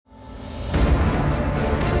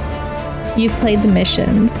You've played the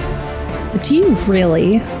missions, but do you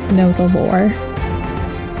really know the lore?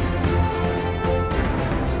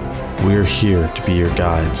 We're here to be your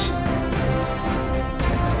guides.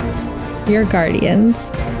 Your guardians.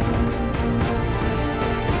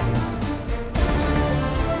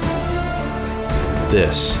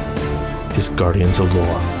 This is Guardians of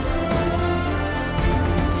Lore.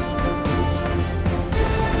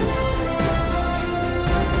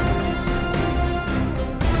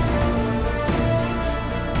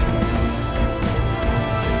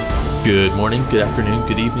 Good morning, good afternoon,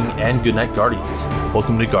 good evening, and good night, Guardians.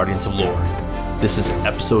 Welcome to Guardians of Lore. This is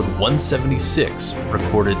episode 176,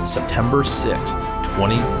 recorded September 6th,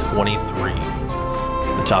 2023.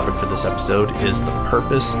 The topic for this episode is the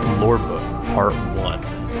Purpose Lore Book, Part 1.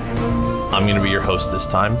 I'm going to be your host this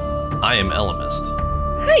time. I am Elemist.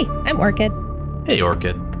 Hi, I'm Orchid. Hey,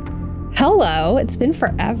 Orchid. Hello, it's been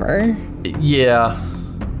forever. Yeah,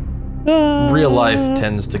 real life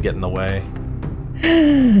tends to get in the way.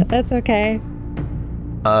 That's okay.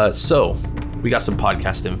 So, we got some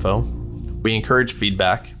podcast info. We encourage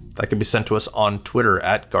feedback that can be sent to us on Twitter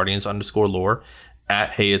at Guardians_lore,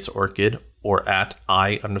 at Hey It's Orchid, or at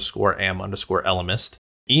I_am_Elemist.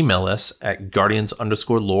 Email us at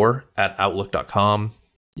Guardians_lore@outlook.com.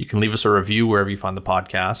 You can leave us a review wherever you find the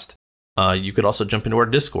podcast. You could also jump into our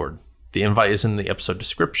Discord. The invite is in the episode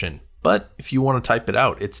description, but if you want to type it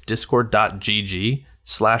out, it's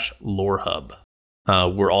discord.gg/lorehub.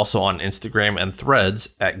 We're also on Instagram and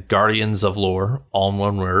Threads at Guardians of Lore, all in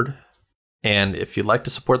one word. And if you'd like to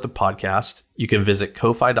support the podcast, you can visit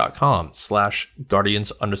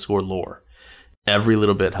ko-fi.com/Guardians_lore. Every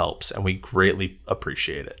little bit helps, and we greatly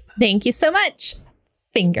appreciate it. Thank you so much,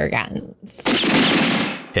 Finger Guns.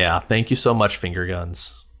 Yeah, thank you so much, Finger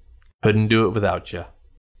Guns. Couldn't do it without you.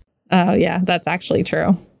 Oh, yeah, that's actually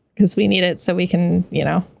true. Because we need it so we can,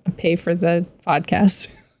 pay for the podcast.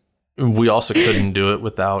 We also couldn't do it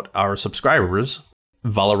without our subscribers,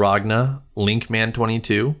 Valaragna,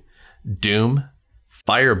 Linkman22, Doom,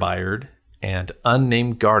 Firebyard, and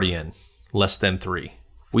Unnamed Guardian, less than 3.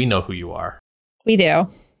 We know who you are. We do.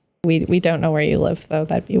 We don't know where you live, though.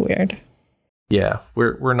 That'd be weird. Yeah,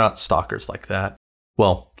 we're not stalkers like that.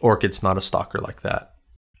 Well, Orchid's not a stalker like that.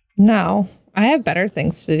 No, I have better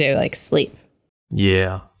things to do, like sleep.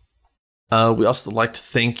 Yeah. We also like to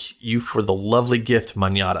thank you for the lovely gift,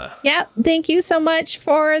 Manata. Yeah, thank you so much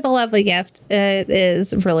for the lovely gift. It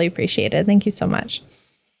is really appreciated. Thank you so much.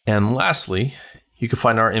 And lastly, you can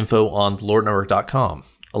find our info on thelorenetwork.com,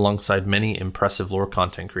 alongside many impressive lore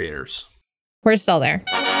content creators. We're still there.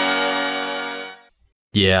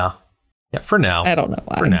 Yeah, for now. I don't know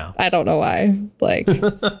why. For now. I don't know why. Like,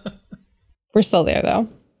 we're still there, though.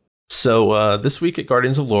 So this week at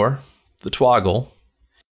Guardians of Lore, the Twoggle.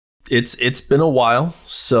 It's been a while,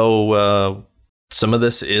 so some of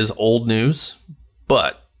this is old news,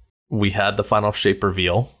 but we had the final shape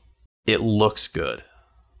reveal. It looks good.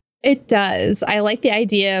 It does. I like the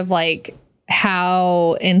idea of like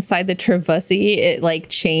how inside the Travusi it like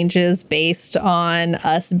changes based on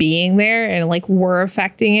us being there and like we're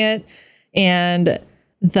affecting it, and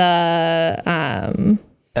the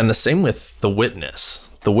same with the Witness.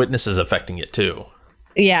 The Witness is affecting it too.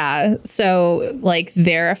 Yeah, so like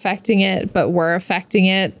they're affecting it, but we're affecting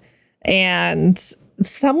it. And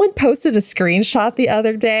someone posted a screenshot the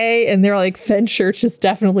other day and they're like, Fenchurch has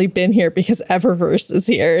definitely been here because Eververse is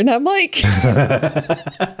here. And I'm like,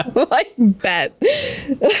 like, bet.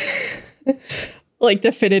 Like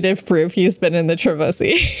definitive proof he's been in the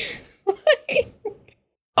Travusi.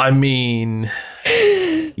 I mean,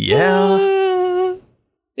 yeah.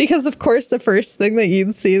 Because, of course, the first thing that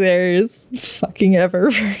you'd see there is fucking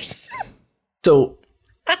Eververse.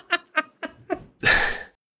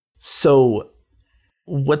 So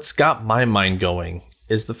what's got my mind going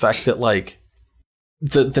is the fact that, like,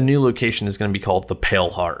 the new location is going to be called the Pale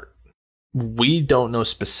Heart. We don't know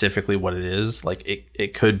specifically what it is. Like,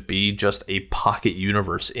 it could be just a pocket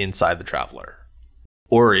universe inside the Traveler.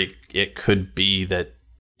 Or it could be that,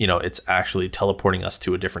 it's actually teleporting us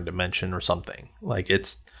to a different dimension or something. Like,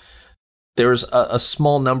 there's a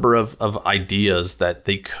small number of ideas that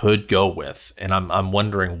they could go with, and I'm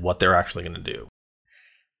wondering what they're actually going to do.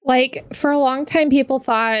 Like, for a long time, people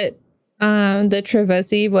thought the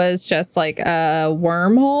Travusi was just like a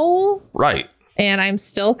wormhole. Right. And I'm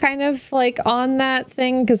still kind of like on that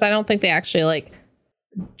thing because I don't think they actually like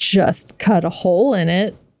just cut a hole in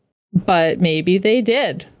it, but maybe they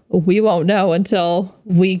did. We won't know until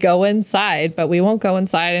we go inside, but we won't go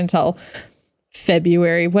inside until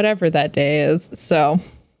February, whatever that day is. So I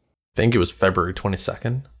think it was February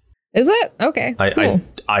 22nd. Is it? Okay. Cool.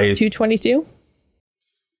 I 2/22?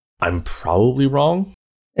 I'm probably wrong.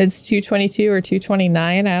 It's 222 or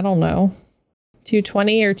 229. I don't know.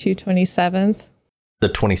 220 or 227th. The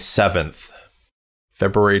 27th.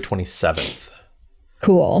 February 27th.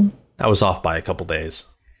 Cool. I was off by a couple days.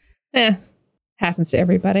 Happens to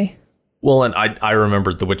everybody. Well, and I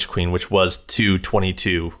remembered the Witch Queen, which was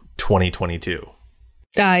 2/22/2022.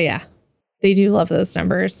 Yeah. They do love those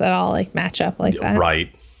numbers that all like match up like that.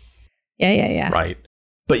 Right. Yeah. Right.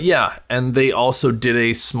 But yeah, and they also did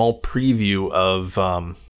a small preview of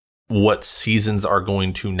what seasons are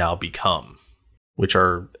going to now become, which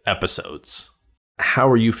are episodes. How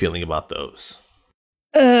are you feeling about those?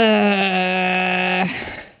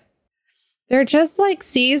 They're just like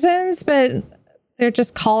seasons, but they're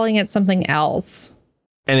just calling it something else.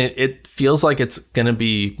 And it feels like it's going to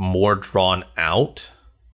be more drawn out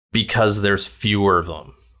because there's fewer of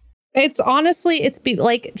them. It's honestly,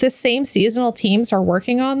 like the same seasonal teams are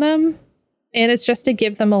working on them. And it's just to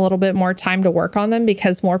give them a little bit more time to work on them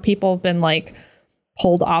because more people have been like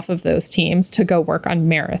pulled off of those teams to go work on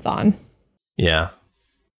Marathon. Yeah.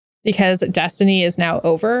 Because Destiny is now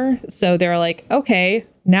over. So they're like, okay,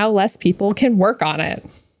 now less people can work on it.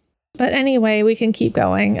 But anyway, we can keep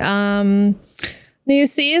going. New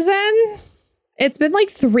season. It's been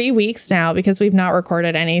like 3 weeks now because we've not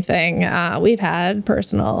recorded anything. We've had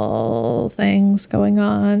personal things going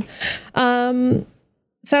on.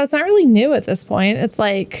 So it's not really new at this point. It's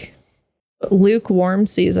like lukewarm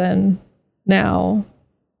season now.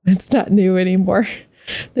 It's not new anymore.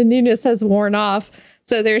 The newness has worn off.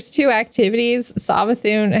 So there's 2 activities.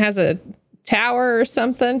 Savathun has a tower or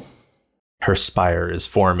something. Her spire is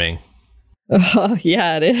forming. Oh,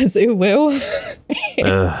 yeah, it is. Ooh, woo.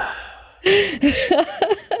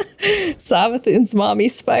 Savathun's mommy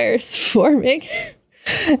spire is forming.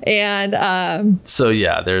 And so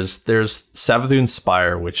yeah, there's Savathun's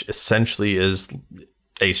spire, which essentially is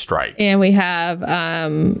a strike. And we have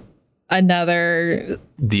another,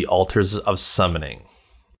 the altars of summoning.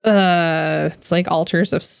 It's like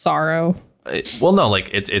altars of sorrow. Well, no, like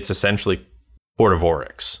it's essentially Court of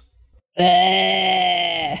Oryx.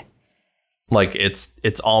 Like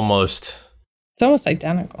it's almost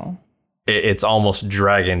identical. It's almost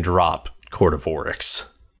drag and drop Court of Oryx.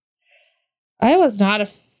 I was not a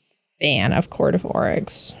fan of Court of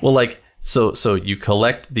Oryx. Well, like so you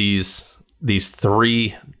collect these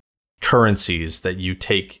 3 currencies that you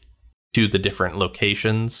take to the different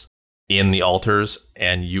locations in the altars,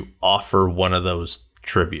 and you offer one of those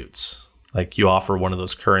tributes. Like you offer one of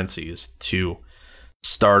those currencies to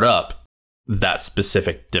start up that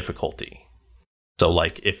specific difficulty. So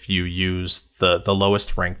like if you use the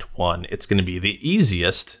lowest ranked one, it's going to be the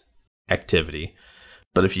easiest activity.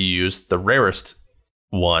 But if you use the rarest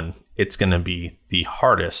one, it's going to be the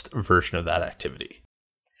hardest version of that activity.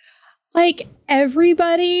 Like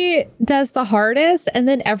everybody does the hardest and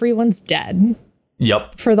then everyone's dead.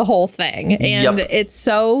 Yep. For the whole thing. And It's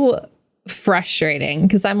so frustrating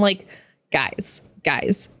because I'm like, guys,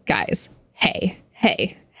 hey,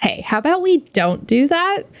 how about we don't do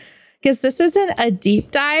that? Because this isn't a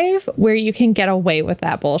deep dive where you can get away with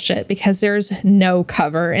that bullshit because there's no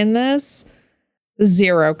cover in this.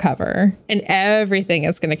 0 cover. And everything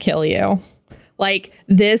is going to kill you. Like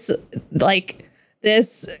this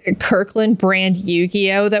Kirkland brand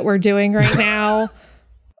Yu-Gi-Oh that we're doing right now.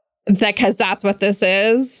 Because that's what this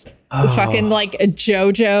is. It's fucking like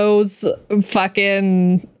JoJo's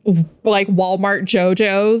fucking like Walmart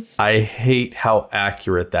JoJo's. I hate how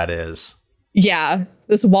accurate that is. Yeah.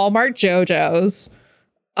 This Walmart JoJo's.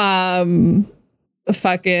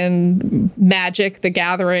 Fucking Magic the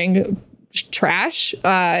Gathering trash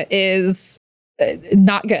is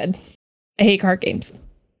not good. I hate card games.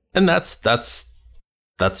 And that's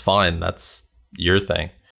fine. That's your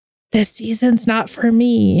thing. This season's not for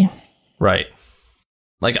me. Right.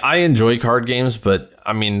 Like I enjoy card games, but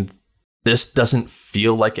I mean, this doesn't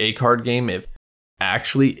feel like a card game. It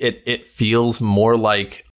feels more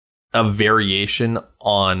like a variation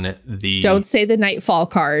on the... Don't say the Nightfall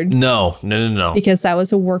card. No. Because that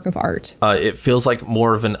was a work of art. It feels like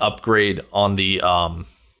more of an upgrade on the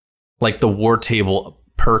like the War Table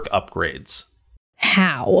perk upgrades.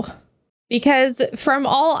 How? Because from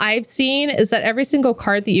all I've seen is that every single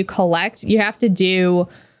card that you collect, you have to do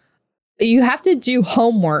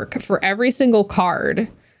homework for every single card.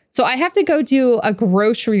 So I have to go do a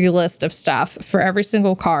grocery list of stuff for every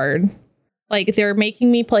single card. Like they're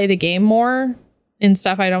making me play the game more and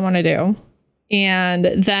stuff I don't want to do. And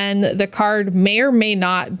then the card may or may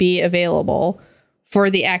not be available for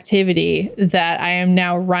the activity that I am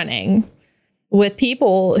now running with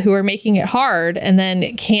people who are making it hard and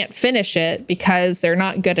then can't finish it because they're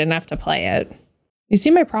not good enough to play it. You see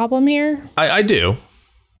my problem here? I do.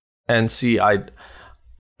 And see, I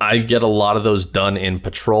get a lot of those done in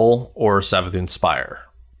Patrol or Savathûn Spire.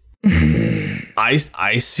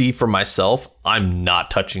 I see for myself, I'm not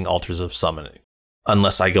touching Altars of Summoning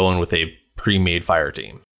unless I go in with a pre-made fire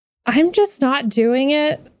team. I'm just not doing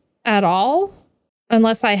it at all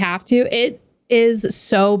unless I have to. It is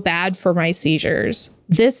so bad for my seizures.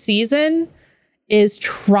 This season is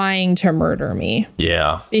trying to murder me.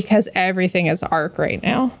 Yeah. Because everything is arc right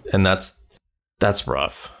now. And that's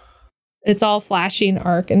rough. It's all flashing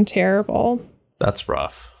arc and terrible. That's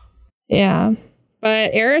rough. Yeah.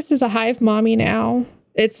 But Eris is a hive mommy now.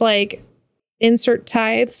 It's like insert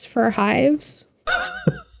tithes for hives.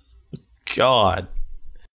 God.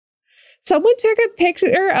 Someone took a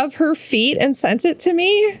picture of her feet and sent it to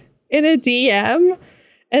me in a DM.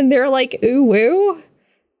 And they're like, ooh, woo.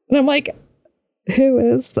 And I'm like, who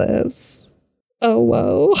is this? Oh,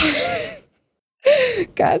 whoa.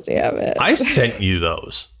 God damn it. I sent you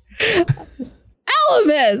those.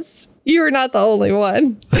 Alamist! You are not the only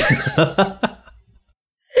one.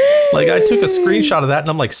 Like, I took a screenshot of that and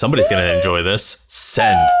I'm like, somebody's going to enjoy this.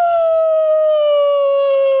 Send.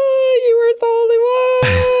 You weren't the only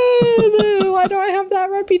one. Why do I have that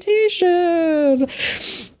reputation?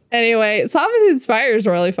 Anyway, Savathûn Spire is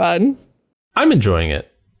really fun. I'm enjoying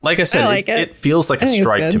it. Like I said, it feels like a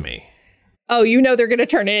strike to me. Oh, you know they're going to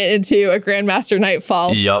turn it into a Grandmaster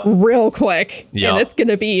Nightfall real quick. Yep. And it's going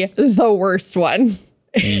to be the worst one.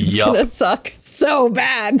 It's going to suck so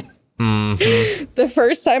bad. Mm-hmm. The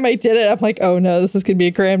first time I did it, I'm like, oh no, this is going to be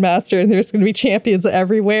a Grandmaster and there's going to be champions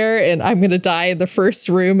everywhere. And I'm going to die in the first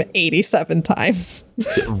room 87 times.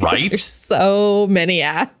 Right? There's so many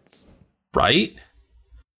ads. Right?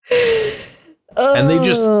 And they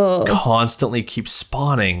just constantly keep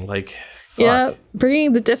spawning. Like, fuck. Yeah,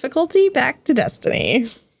 bringing the difficulty back to Destiny.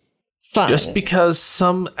 Fun. Just because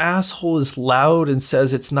some asshole is loud and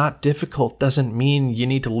says it's not difficult doesn't mean you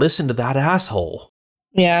need to listen to that asshole.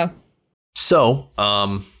 Yeah. So,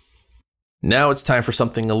 now it's time for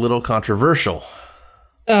something a little controversial.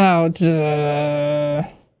 Oh, duh.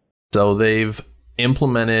 So they've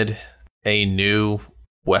implemented a new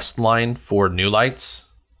West line for New Lights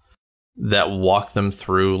that walk them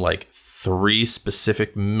through like 3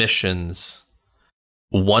 specific missions,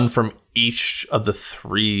 one from each of the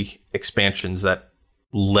 3 expansions that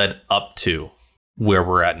led up to where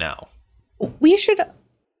we're at now. We should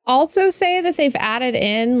also say that they've added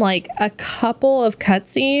in like a couple of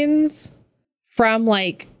cutscenes from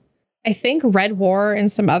like, I think Red War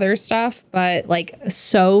and some other stuff, but like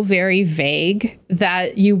so very vague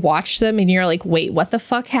that you watch them and you're like, wait, what the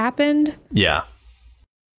fuck happened? Yeah.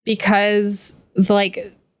 Because like,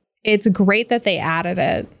 it's great that they added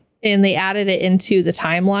it and they added it into the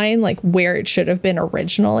timeline, like where it should have been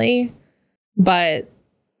originally. But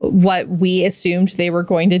what we assumed they were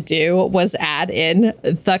going to do was add in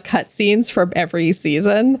the cutscenes from every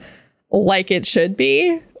season like it should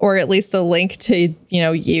be, or at least a link to,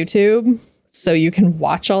 YouTube so you can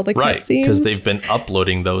watch all the cutscenes. Right, because they've been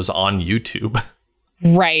uploading those on YouTube.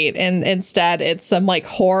 Right, and instead it's some like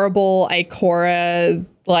horrible Ikora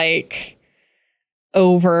like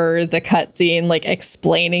over the cutscene, like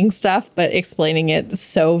explaining stuff, but explaining it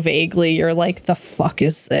so vaguely. You're like, the fuck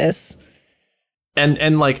is this?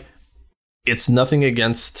 And like, it's nothing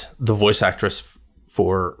against the voice actress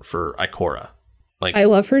for Ikora. Like, I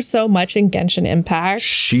love her so much in Genshin Impact.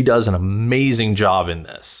 She does an amazing job in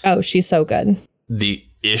this. Oh, she's so good. The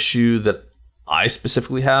issue that I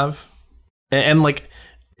specifically have, and like,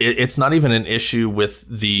 it's not even an issue with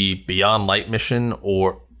the Beyond Light mission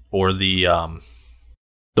or the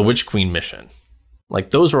Witch Queen mission.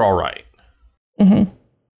 Like, those are all right. Mm-hmm.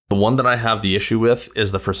 The one that I have the issue with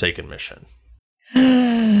is the Forsaken mission.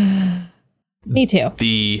 Me too.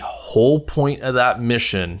 The whole point of that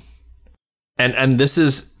mission, and this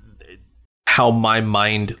is how my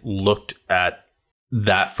mind looked at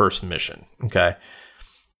that first mission, okay?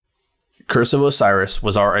 Curse of Osiris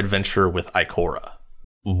was our adventure with Ikora.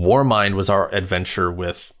 Warmind was our adventure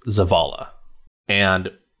with Zavala.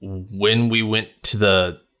 And when we went to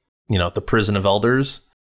the Prison of Elders,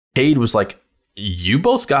 Cayde was like, you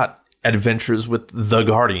both got adventures with the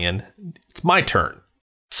Guardian. It's my turn.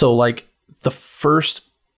 So like, the first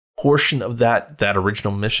portion of that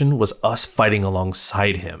original mission was us fighting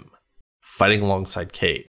alongside him, fighting alongside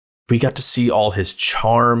Cayde. We got to see all his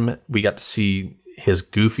charm. We got to see his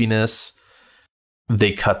goofiness.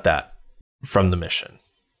 They cut that from the mission.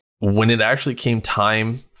 When it actually came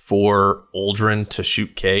time for Uldren to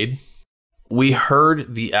shoot Cayde, we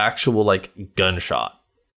heard the actual like gunshot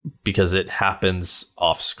because it happens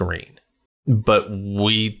off screen. But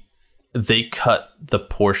we they cut the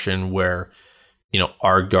portion where,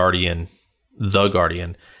 our guardian, the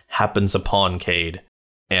guardian, happens upon Cade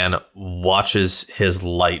and watches his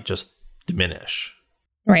light just diminish.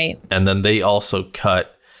 Right. And then they also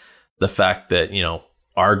cut the fact that,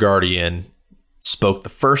 our guardian spoke the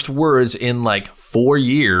first words in like 4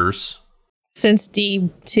 years. Since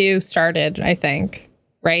D2 started, I think,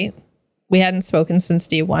 right? We hadn't spoken since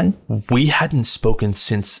D1. We hadn't spoken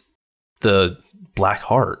since the Black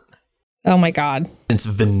Heart. Oh my God. Since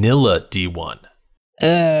vanilla D1.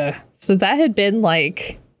 So that had been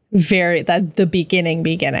like the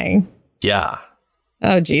beginning. Yeah.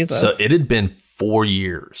 Oh, Jesus. So it had been 4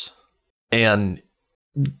 years. And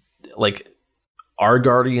like our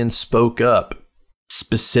guardian spoke up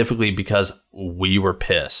specifically because we were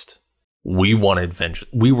pissed. We wanted vengeance.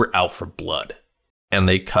 We were out for blood. And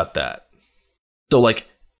they cut that. So like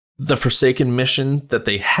the Forsaken mission that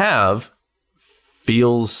they have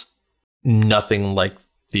feels nothing like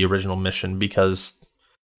the original mission because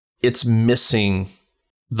it's missing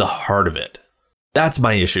the heart of it. That's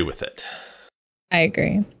my issue with it. I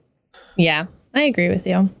agree. Yeah, I agree with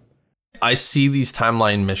you. I see these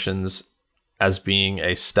timeline missions as being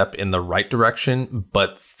a step in the right direction,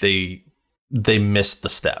 but they missed the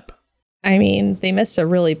step. I mean, they missed a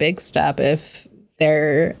really big step if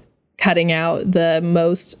they're cutting out the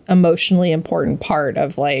most emotionally important part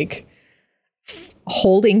of like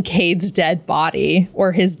holding Cade's dead body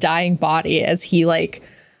or his dying body as he like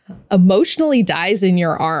emotionally dies in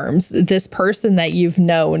your arms. This person that you've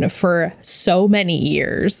known for so many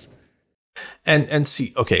years. And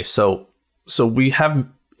see, okay, so we have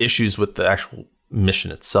issues with the actual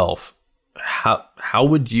mission itself. How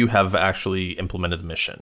would you have actually implemented the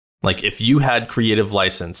mission? Like if you had creative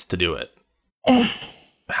license to do it,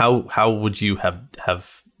 how would you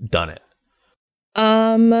have done it?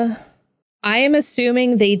 I am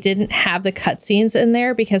assuming they didn't have the cutscenes in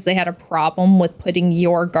there because they had a problem with putting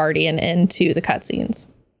your guardian into the cutscenes.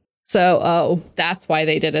 So, that's why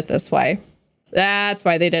they did it this way.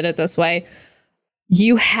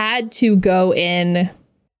 You had to go in.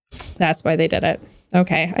 That's why they did it.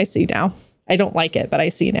 Okay, I see now. I don't like it, but I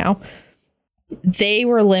see now. They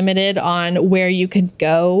were limited on where you could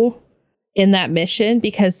go in that mission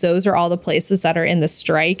because those are all the places that are in the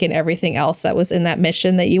strike, and everything else that was in that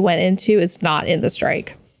mission that you went into is not in the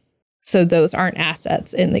strike. So those aren't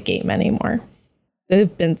assets in the game anymore.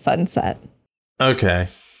 They've been sunset. Okay.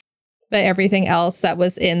 But everything else that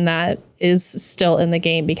was in that is still in the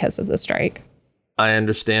game because of the strike. I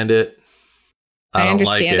understand it. I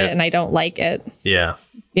understand it and I don't like it. Yeah.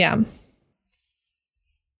 Yeah.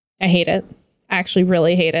 I hate it. I actually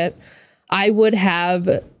really hate it. I would have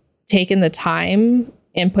taken the time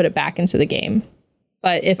and put it back into the game.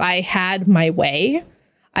 But if I had my way,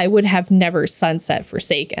 I would have never sunset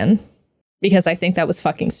Forsaken because I think that was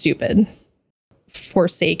fucking stupid.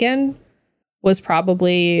 Forsaken was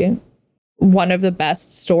probably one of the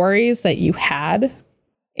best stories that you had.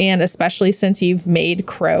 And especially since you've made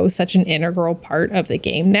Crow such an integral part of the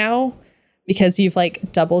game now, because you've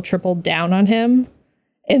like double, tripled down on him.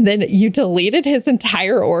 And then you deleted his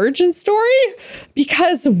entire origin story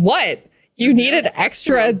because what? You needed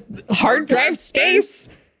extra hard drive space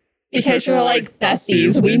because you're like,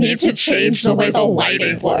 besties, we need to change the way the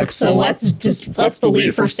lighting looks. So let's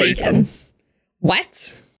delete Forsaken.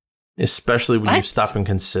 What? Especially when you stop and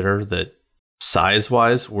consider that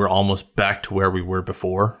size-wise, we're almost back to where we were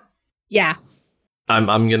before. Yeah. I'm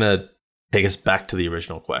going to take us back to the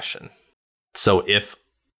original question. So if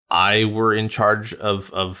I were in charge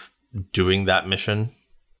of doing that mission,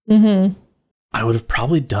 I would have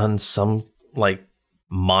probably done some like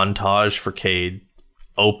montage for Cade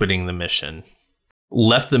opening the mission,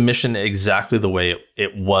 left the mission exactly the way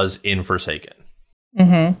it was in Forsaken,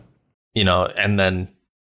 and then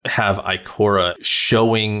have Ikora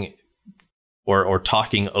showing or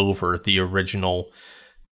talking over the original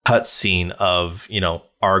cutscene of,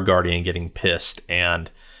 our guardian getting pissed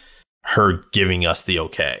and her giving us the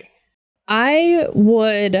okay. I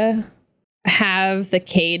would have the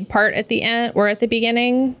Cade part at the end or at the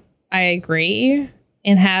beginning. I agree.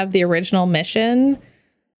 And have the original mission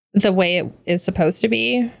the way it is supposed to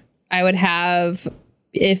be. I would have,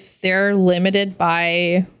 if they're limited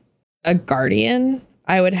by a guardian,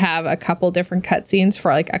 I would have a couple different cutscenes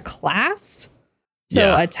for like a class.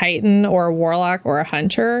 So a Titan or a Warlock or a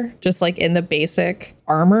Hunter, just like in the basic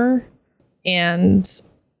armor, and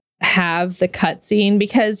have the cutscene,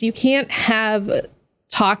 because you can't have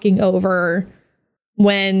talking over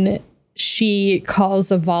when she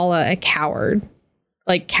calls Zavala a coward.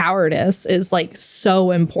 Like, cowardice is like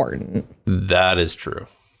so important. That is true.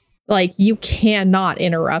 Like, you cannot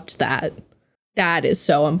interrupt that. That is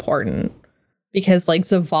so important. Because, like,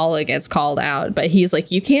 Zavala gets called out, but he's like,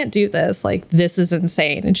 you can't do this. Like, this is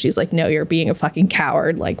insane. And she's like, no, you're being a fucking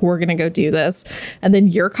coward. Like, we're going to go do this. And then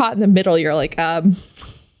you're caught in the middle. You're like,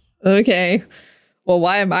 okay, well,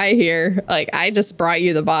 why am I here? Like, I just brought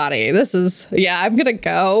you the body. I'm going to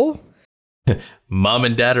go. Mom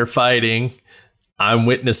and dad are fighting. I'm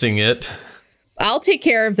witnessing it. I'll take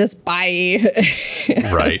care of this. Bye.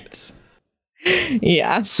 Right.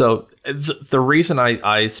 Yeah. So the reason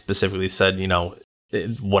I specifically said,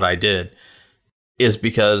 what I did is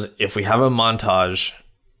because if we have a montage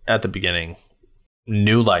at the beginning,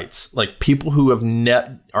 new lights, like people who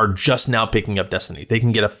are just now picking up Destiny, they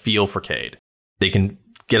can get a feel for Cayde. They can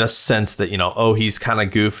get a sense that, he's kind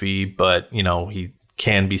of goofy, but, he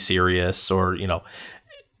can be serious or,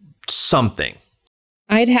 something.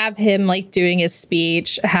 I'd have him like doing his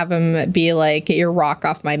speech, have him be like, get your rock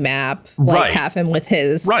off my map. Like, right. Have him with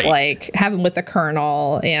his, like, have him with the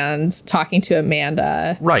Colonel and talking to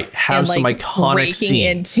Amanda. Right. Have some iconic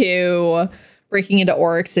scenes. Breaking into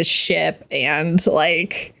Oryx's ship and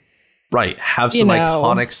like. Right. Have some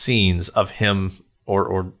iconic scenes of him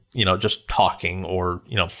or just talking or,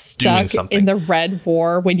 stuck doing something. In the Red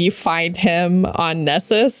War when you find him on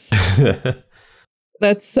Nessus.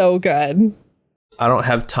 That's so good. I don't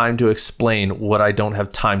have time to explain what I don't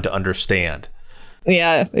have time to understand.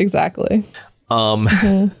 Yeah, exactly.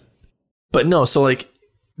 But no, so like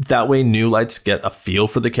that way new lights get a feel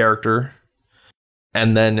for the character.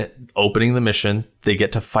 And then opening the mission, they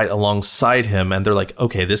get to fight alongside him. And they're like,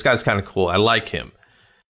 okay, this guy's kind of cool. I like him.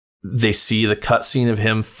 They see the cutscene of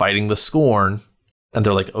him fighting the Scorn. And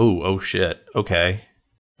they're like, oh shit. Okay.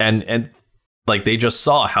 And like they just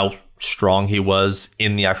saw how strong he was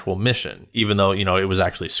in the actual mission, even though, it was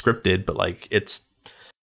actually scripted, but like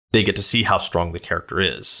they get to see how strong the character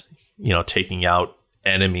is, taking out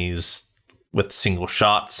enemies with single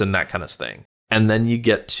shots and that kind of thing. And then you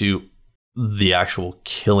get to the actual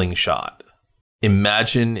killing shot.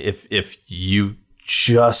 Imagine if you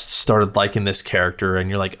just started liking this character and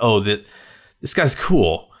you're like, oh, this guy's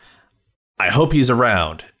cool. I hope he's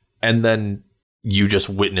around. And then you just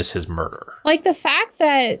witness his murder. Like the fact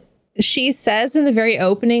that she says in the very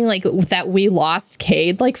opening, like, that we lost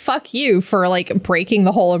Cayde, like, fuck you for like breaking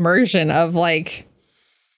the whole immersion of like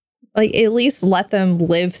at least let them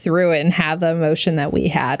live through it and have the emotion that we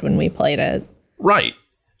had when we played it. Right.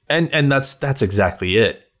 And that's exactly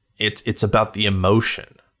it. It's about the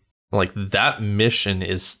emotion. Like that mission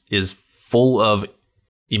is full of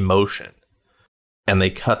emotion and they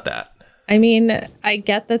cut that. I mean, I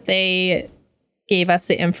get that they gave us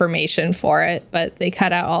the information for it, but they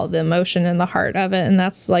cut out all the emotion and the heart of it. And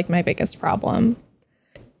that's like my biggest problem.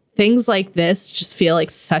 Things like this just feel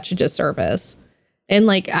like such a disservice. And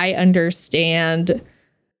like, I understand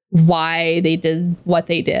why they did what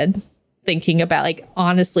they did, thinking about like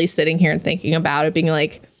honestly sitting here and thinking about it, being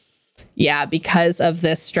like, yeah, because of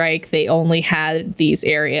this strike, they only had these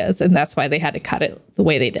areas and that's why they had to cut it the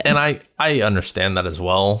way they did. And I understand that as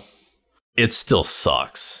well. It still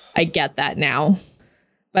sucks. I get that now.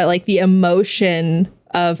 But like the emotion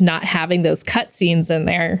of not having those cutscenes in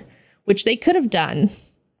there, which they could have done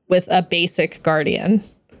with a basic Guardian.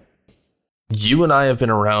 You and I have been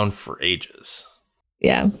around for ages.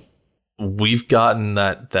 Yeah. We've gotten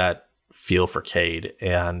that feel for Cayde.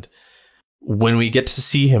 And when we get to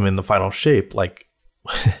see him in the final shape, like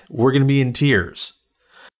we're going to be in tears.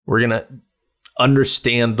 We're going to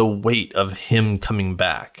understand the weight of him coming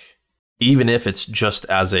back. Even if it's just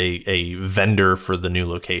as a vendor for the new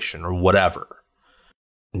location or whatever.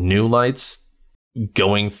 New lights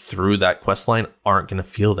going through that quest line aren't going to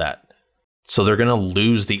feel that. So they're going to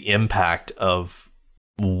lose the impact of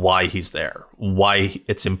why he's there, why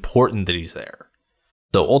it's important that he's there.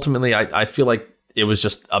 So ultimately, I feel like it was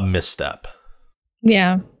just a misstep.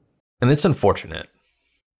 Yeah. And it's unfortunate.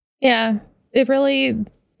 Yeah. It really,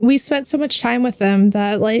 we spent so much time with them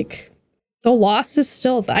that like, the loss is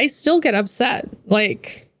still, I still get upset.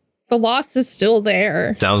 Like, the loss is still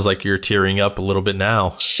there. Sounds like you're tearing up a little bit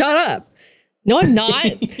now. Shut up. No, I'm not.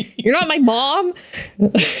 You're not my mom.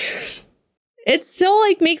 It still,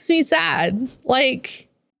 like, makes me sad. Like.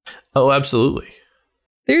 Oh, absolutely.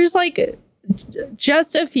 There's, like,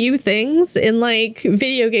 just a few things in, like,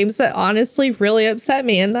 video games that honestly really upset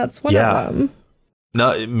me. And that's one of them.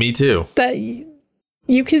 No, me too. That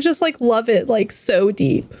you can just, like, love it, like, so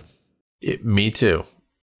deep. Me too.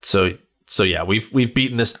 So yeah, we've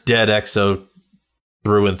beaten this dead Exo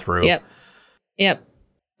through and through. Yep.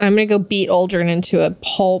 I'm gonna go beat Uldren into a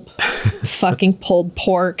pulp, fucking pulled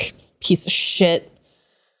pork piece of shit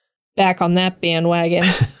Back on that bandwagon.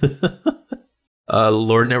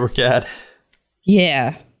 Lord Network ad.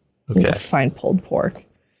 Yeah. Okay. You'll find pulled pork.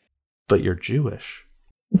 But you're Jewish.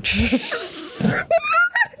 The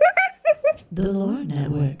Lore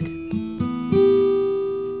Network.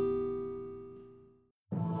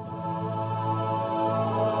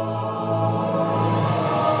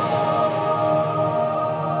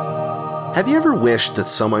 Have you ever wished that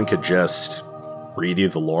someone could just read you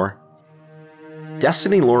the lore?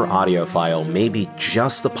 Destiny Lore Audiophile may be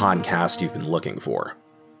just the podcast you've been looking for.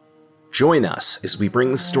 Join us as we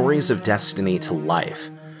bring the stories of Destiny to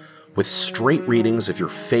life, with straight readings of your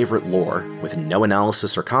favorite lore with no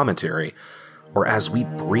analysis or commentary, or as we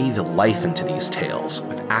breathe life into these tales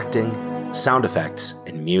with acting, sound effects,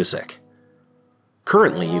 and music.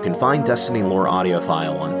 Currently, you can find Destiny Lore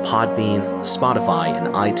Audiophile on Podbean, Spotify,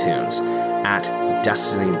 and iTunes at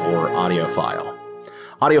Destiny Lore Audiophile.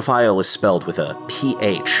 Audiophile is spelled with a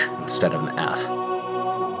PH instead of an F.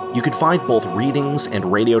 You can find both readings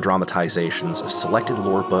and radio dramatizations of selected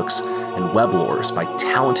lore books and web lores by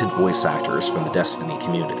talented voice actors from the Destiny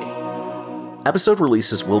community. Episode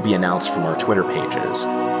releases will be announced from our Twitter pages,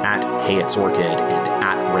 at HeyIt'sOrchid and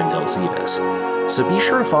at RendelZevis, so be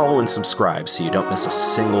sure to follow and subscribe so you don't miss a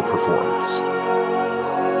single performance.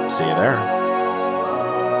 See you there.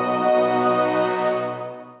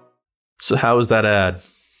 So how was that ad?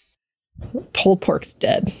 Pulled pork's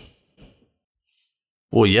dead.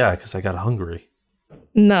 Well, yeah, because I got hungry.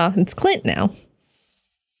 No, it's Clint now.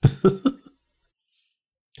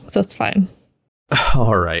 So it's fine.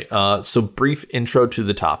 All right. So brief intro to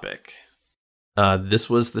the topic. This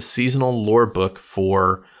was the seasonal lore book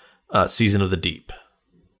for Season of the Deep.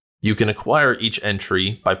 You can acquire each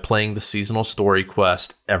entry by playing the seasonal story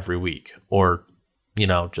quest every week, or,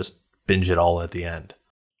 just binge it all at the end.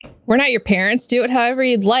 We're not your parents. Do it however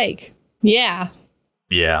you'd like. Yeah.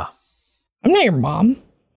 Yeah. I'm not your mom.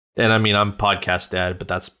 And I mean, I'm podcast dad, but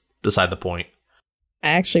that's beside the point. I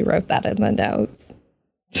actually wrote that in the notes.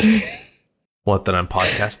 What, that I'm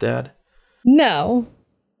podcast dad? No.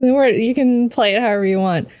 You can play it however you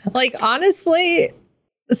want. Like, honestly,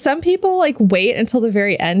 some people wait until the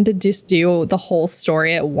very end to just do the whole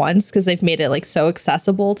story at once because they've made it so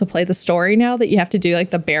accessible to play the story now that you have to do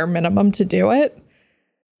the bare minimum to do it.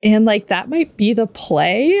 And that might be the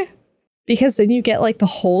play, because then you get the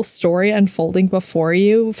whole story unfolding before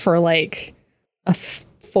you for a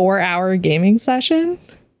 4-hour gaming session.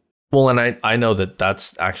 Well, and I know that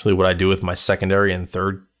that's actually what I do with my secondary and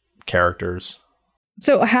third characters.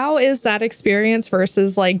 So how is that experience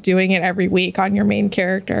versus doing it every week on your main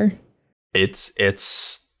character?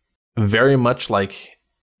 It's very much like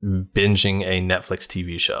binging a Netflix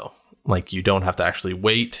TV show. You don't have to actually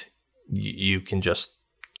wait. You can just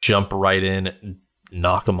jump right in,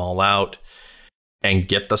 knock them all out, and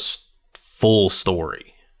get the full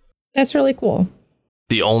story. That's really cool.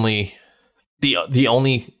 The only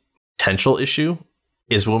potential issue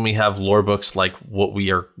is when we have lore books like what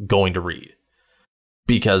we are going to read,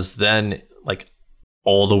 because then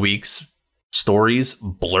all the week's stories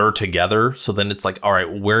blur together. So then it's all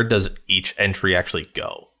right, where does each entry actually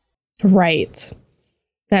go? Right.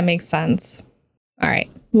 That makes sense. All right.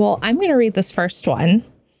 Well, I'm going to read this first one.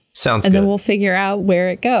 Sounds and good. Then we'll figure out where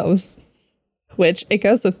it goes, which it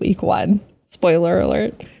goes with week 1. Spoiler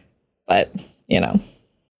alert. But,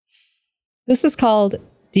 this is called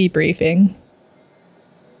Debriefing.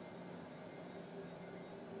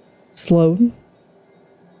 Sloan.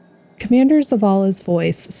 Commander Zavala's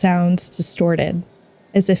voice sounds distorted,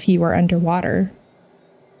 as if he were underwater.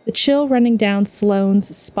 The chill running down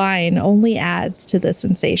Sloane's spine only adds to the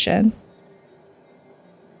sensation.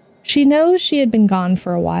 She knows she had been gone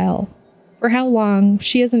for a while. For how long,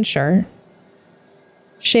 she isn't sure.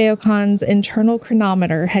 Sheokan's internal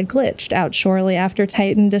chronometer had glitched out shortly after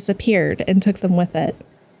Titan disappeared and took them with it.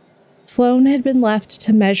 Sloane had been left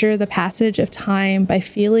to measure the passage of time by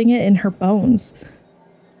feeling it in her bones.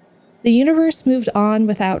 The universe moved on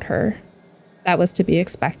without her. That was to be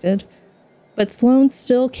expected. But Sloane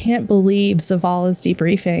still can't believe Zavala's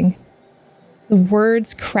debriefing. The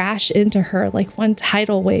words crash into her like one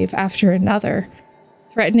tidal wave after another,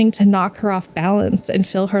 threatening to knock her off balance and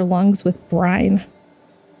fill her lungs with brine.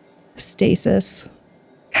 Stasis.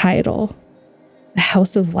 Kaitel. The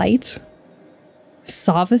House of Light.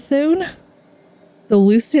 Savathun? The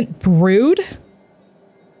Lucent Brood?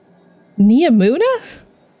 Neomuna?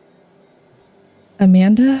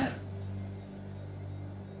 Amanda?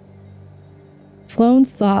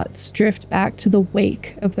 Sloane's thoughts drift back to the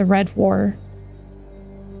wake of the Red War.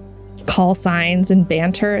 Call signs and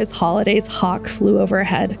banter as Holiday's hawk flew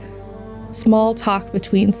overhead. Small talk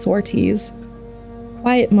between sorties.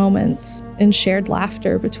 Quiet moments and shared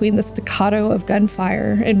laughter between the staccato of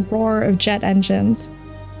gunfire and roar of jet engines.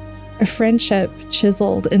 A friendship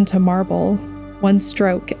chiseled into marble, one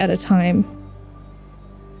stroke at a time.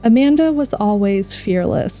 Amanda was always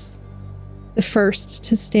fearless, the first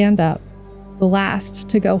to stand up, the last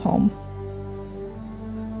to go home.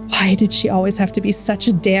 Why did she always have to be such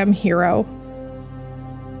a damn hero?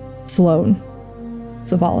 Sloane,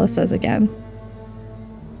 Zavala says again.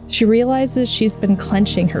 She realizes she's been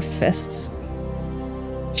clenching her fists.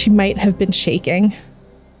 She might have been shaking.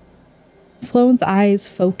 Sloane's eyes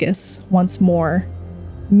focus once more,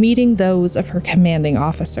 meeting those of her commanding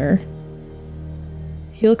officer.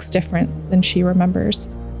 He looks different than she remembers.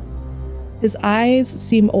 His eyes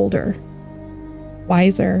seem older,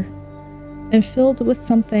 wiser, and filled with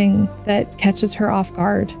something that catches her off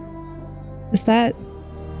guard. Is that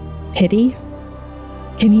pity?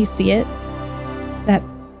 Can he see it? That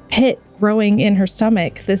pit growing in her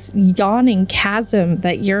stomach, this yawning chasm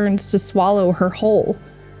that yearns to swallow her whole.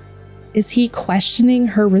 Is he questioning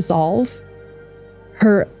her resolve?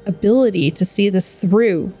 Her ability to see this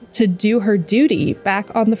through, to do her duty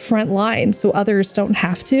back on the front line so others don't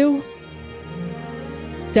have to?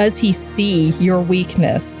 Does he see your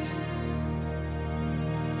weakness?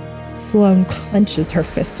 Sloane clenches her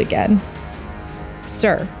fist again.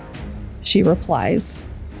 Sir, she replies.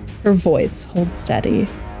 Her voice holds steady.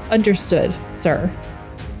 Understood, sir.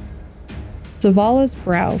 Zavala's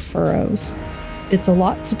brow furrows. It's a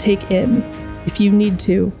lot to take in. If you need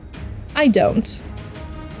to. I don't.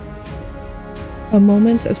 A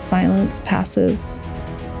moment of silence passes.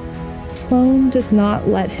 Sloane does not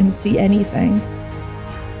let him see anything.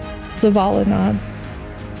 Zavala nods.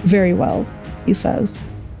 Very well, he says.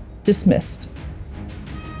 Dismissed.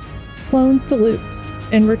 Sloane salutes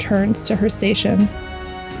and returns to her station.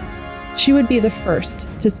 She would be the first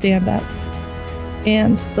to stand up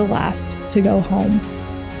and the last to go home.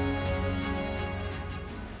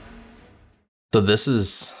 So this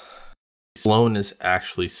is, Sloane is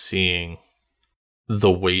actually seeing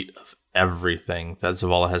the weight of everything that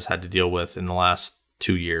Zavala has had to deal with in the last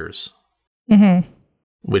 2 years. Mm-hmm.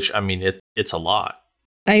 Which, I mean, it's a lot.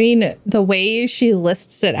 I mean, the way she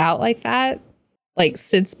lists it out like that, like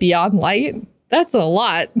since beyond light, that's a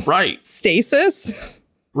lot. Right. Stasis.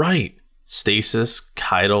 Right. Stasis,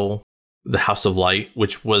 Keitel, the House of Light,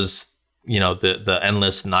 which was, you know, the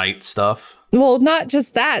endless night stuff. Well, not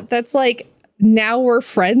just that. That's like, now we're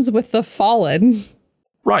friends with the Fallen.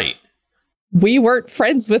 Right. We weren't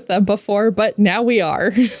friends with them before, but now we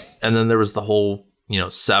are. And then there was the whole, you know,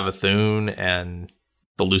 Savathûn and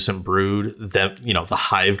the Lucent Brood, that, you know, the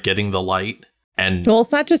Hive getting the light. And well,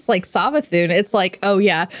 it's not just like Savathûn. It's like, oh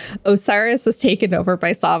yeah, Osiris was taken over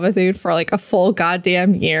by Savathûn for like a full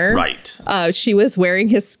goddamn year. Right. She was wearing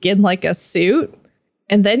his skin like a suit.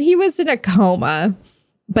 And then he was in a coma.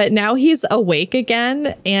 But now he's awake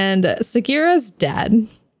again. And Sagira's dead.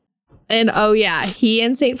 And oh yeah, he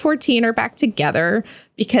and Saint 14 are back together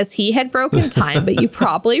because he had broken time. But you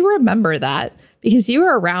probably remember that because you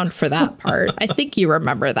were around for that part. I think you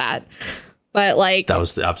remember that. But like, that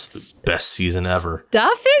was the absolute best season ever.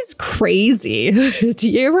 Stuff is crazy. Do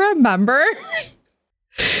you remember?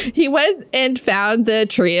 He went and found the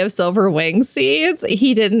Tree of Silver Wing seeds.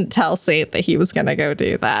 He didn't tell Saint that he was going to go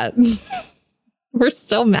do that. We're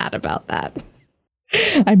still mad about that.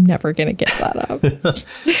 I'm never going to get that up.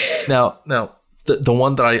 Now, the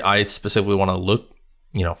one that I specifically want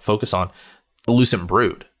to focus on, the Lucent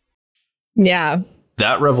Brood. Yeah.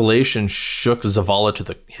 That revelation shook Zavala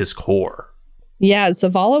to his core. Yeah,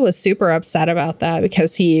 Zavala was super upset about that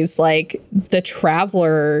because he's like, the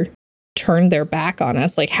Traveler turned their back on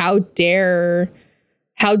us. Like, how dare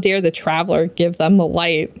the Traveler give them the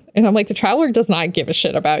light? And I'm like, the Traveler does not give a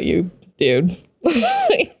shit about you, dude.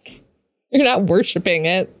 Like, you're not worshiping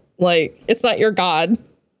it. Like, it's not your god.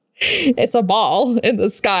 It's a ball in the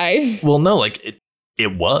sky. Well, no, like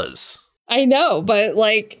it was. I know, but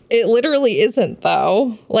like, it literally isn't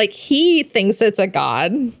though. Like, he thinks it's a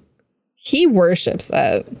god. He worships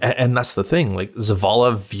it. And that's the thing. Like,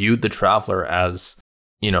 Zavala viewed the Traveler as,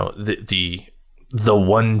 you know, the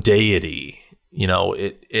one deity. You know,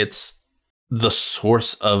 it's the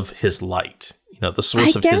source of his light. You know, the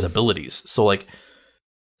source of his abilities. So, like,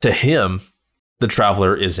 to him, the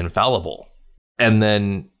Traveler is infallible. And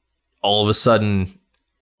then all of a sudden,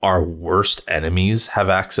 our worst enemies have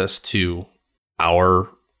access to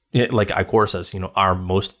our, like Ikor says, you know, our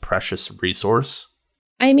most precious resource.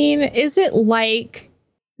 I mean, is it like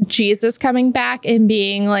Jesus coming back and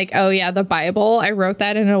being like, oh yeah, the Bible, I wrote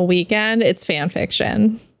that in a weekend. It's fan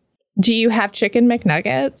fiction. Do you have chicken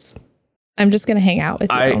McNuggets? I'm just going to hang out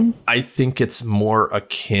with you. I think it's more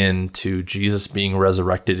akin to Jesus being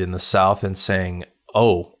resurrected in the South and saying,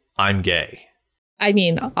 "Oh, I'm gay." I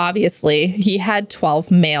mean, obviously, he had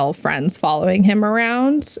 12 male friends following him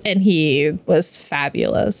around, and he was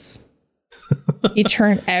fabulous. He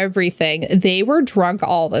turned everything. They were drunk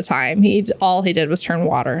all the time. All he did was turn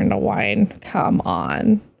water into wine. Come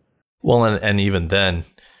on. Well, and even then,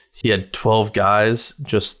 he had 12 guys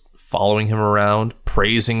just following him around,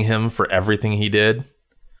 praising him for everything he did.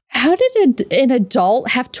 How did an adult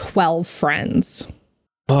have 12 friends?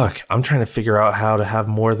 Look, I'm trying to figure out how to have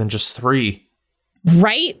more than just 3.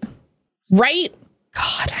 Right? God,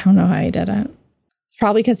 I don't know how he did it. It's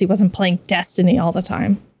probably because he wasn't playing Destiny all the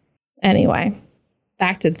time. Anyway,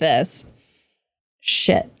 back to this.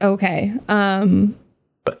 Shit. Okay.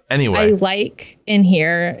 But anyway. I like in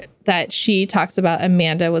here that she talks about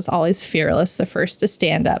Amanda was always fearless, the first to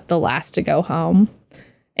stand up, the last to go home.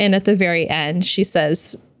 And at the very end, she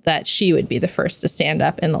says that she would be the first to stand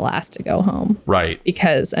up and the last to go home. Right.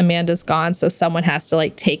 Because Amanda's gone. So someone has to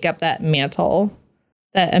like take up that mantle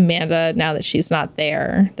that Amanda, now that she's not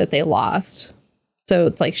there, that they lost. So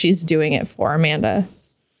it's like she's doing it for Amanda.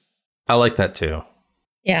 I like that too.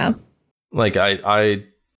 Yeah. Like I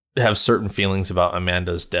have certain feelings about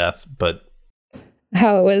Amanda's death, but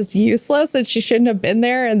how it was useless and she shouldn't have been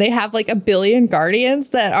there. And they have like a billion guardians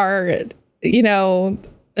that are, you know,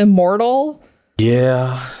 immortal.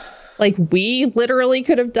 Yeah. Like we literally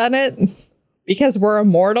could have done it because we're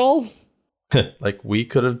immortal. Like we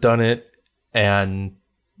could have done it and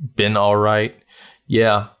been all right.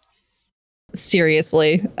 Yeah.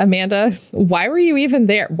 Seriously, Amanda, why were you even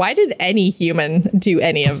there? Why did any human do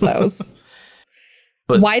any of those?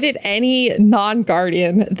 But why did any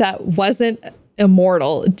non-guardian that wasn't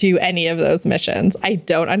immortal do any of those missions? I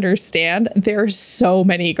don't understand. There are so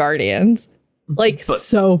many guardians.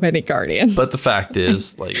 So many guardians. But the fact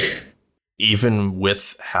is, like, even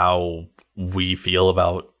with how we feel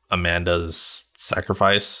about Amanda's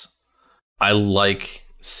sacrifice, I like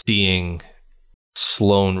seeing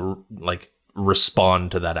Sloane, like,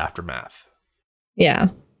 respond to that aftermath. Yeah.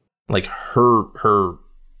 Like, her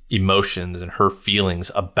emotions and her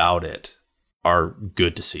feelings about it are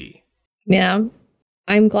good to see. Yeah.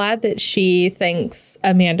 I'm glad that she thinks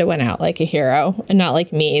Amanda went out like a hero and not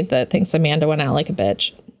like me that thinks Amanda went out like a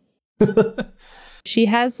bitch. She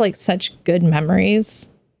has like such good memories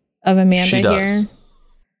of Amanda here.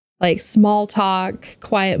 Like small talk,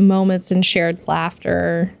 quiet moments and shared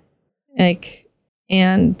laughter. Like,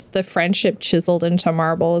 and the friendship chiseled into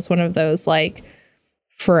marble is one of those like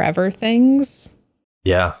forever things.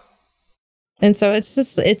 Yeah. And so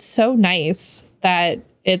it's so nice that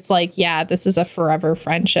it's like, yeah, this is a forever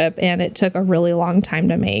friendship and it took a really long time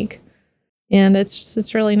to make. And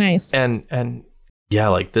it's really nice. And yeah,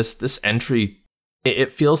 like this entry,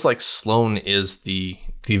 it feels like Sloane is the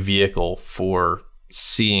vehicle for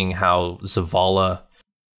seeing how Zavala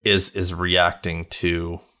is reacting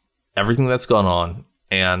to everything that's gone on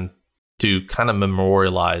and to kind of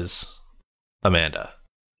memorialize Amanda.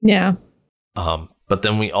 Yeah. But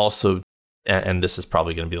then we also, and this is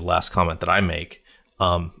probably going to be the last comment that I make,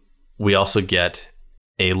 we also get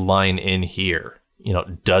a line in here, you know,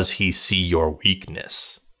 does he see your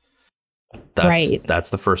weakness? That's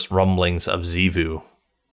the first rumblings of Xivu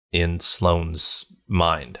in Sloane's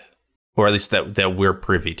mind, or at least that we're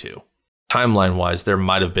privy to. Timeline wise, there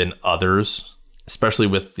might have been others, especially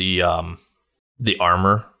with the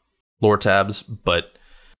armor lore tabs, but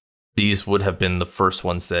these would have been the first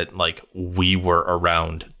ones that like we were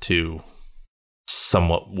around to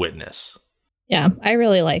somewhat witness. Yeah, I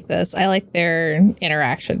really like this. I like their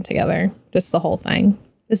interaction together. Just the whole thing.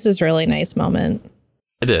 This is a really nice moment.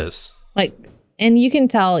 It is. Like, and you can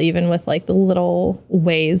tell even with like the little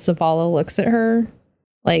ways Zavala looks at her,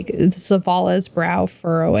 like Zavala's brow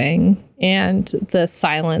furrowing and the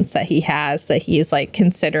silence that he has, that he's like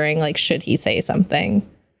considering, like, should he say something?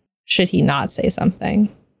 Should he not say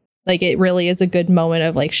something? Like, it really is a good moment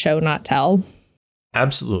of like show, not tell.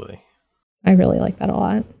 Absolutely. I really like that a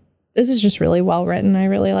lot. This is just really well written. I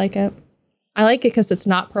really like it. I like it because it's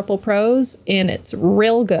not purple prose and it's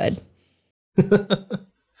real good.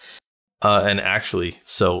 And actually,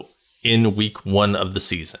 so in week 1 of the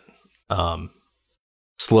season,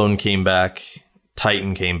 Sloane came back,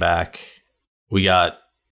 Titan came back. We got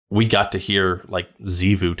to hear like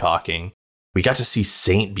Xivu talking. We got to see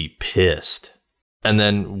Saint be pissed. And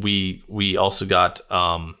then we also got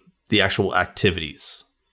the actual activities,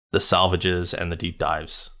 the salvages and the deep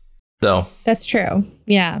dives. So that's true.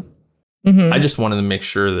 Yeah. Mm-hmm. I just wanted to make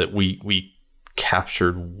sure that we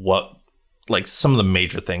captured what, like, some of the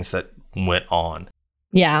major things that went on.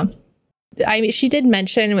 Yeah. I mean, she did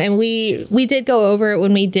mention, and we did go over it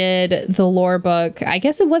when we did the lore book. I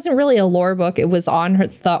guess it wasn't really a lore book. It was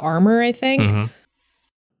on the armor, I think. Mm-hmm.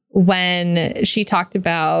 When she talked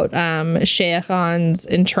about Sheikhan's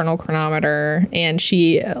internal chronometer, and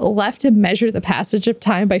she left to measure the passage of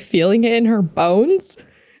time by feeling it in her bones.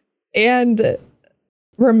 And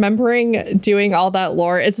remembering doing all that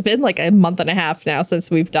lore, it's been like a month and a half now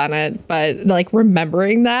since we've done it, but like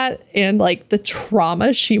remembering that and like the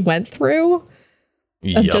trauma she went through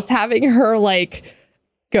of just having her like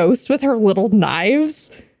ghost with her little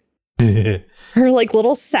knives, her like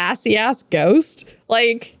little sassy ass ghost,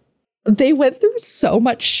 like they went through so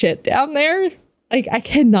much shit down there. Like I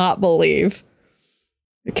cannot believe,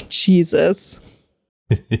 like, Jesus.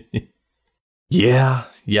 Yeah,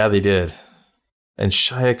 they did. And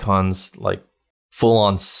Shia Khan's like full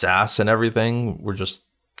on sass and everything were just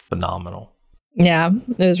phenomenal. Yeah,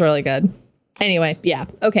 it was really good. Anyway, yeah.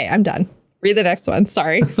 Okay, I'm done. Read the next one.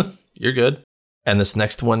 Sorry. You're good. And this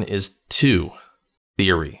next one is 2.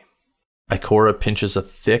 Theory. Ikora pinches a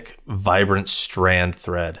thick, vibrant strand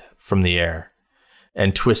thread from the air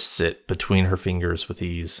and twists it between her fingers with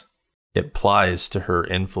ease. It plies to her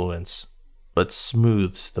influence, but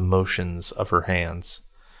smooths the motions of her hands,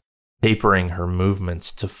 tapering her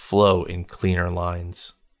movements to flow in cleaner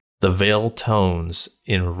lines. The veil tones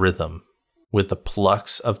in rhythm, with the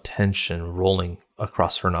plucks of tension rolling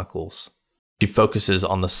across her knuckles. She focuses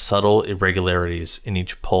on the subtle irregularities in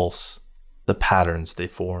each pulse, the patterns they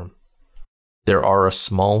form. There are a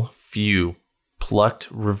small few plucked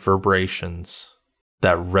reverberations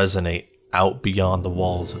that resonate out beyond the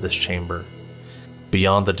walls of this chamber,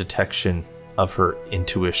 beyond the detection of her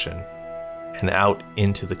intuition, and out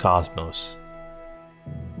into the cosmos.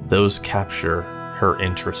 Those capture her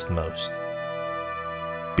interest most.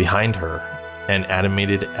 Behind her, an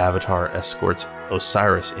animated avatar escorts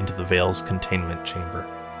Osiris into the Veil's containment chamber.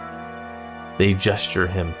 They gesture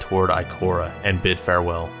him toward Ikora and bid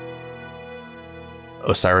farewell.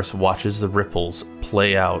 Osiris watches the ripples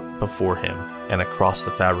play out before him and across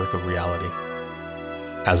the fabric of reality.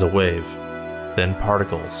 As a wave, then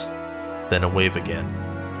particles, then a wave again.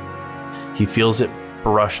 He feels it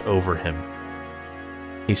brush over him.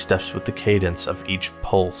 He steps with the cadence of each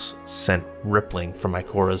pulse sent rippling from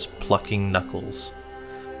Ikora's plucking knuckles,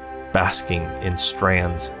 basking in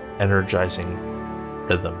strands, energizing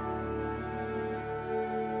rhythm.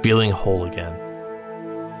 Feeling whole again.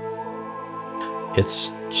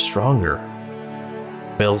 It's stronger.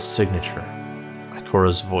 Veil's signature.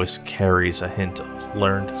 Ikora's voice carries a hint of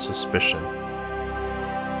learned suspicion.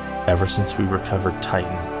 Ever since we recovered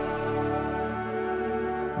Titan.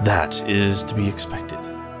 That is to be expected,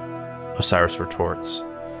 Osiris retorts,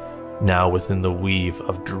 now within the weave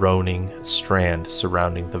of droning strand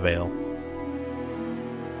surrounding the veil.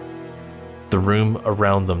 The room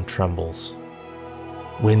around them trembles.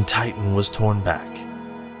 When Titan was torn back,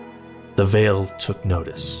 the veil took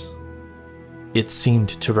notice. It seemed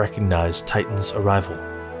to recognize Titan's arrival.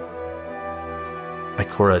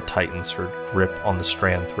 Ikora tightens her grip on the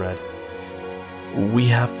strand thread. We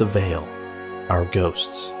have the veil, our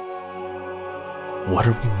ghosts. What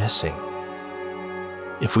are we missing?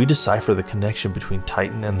 If we decipher the connection between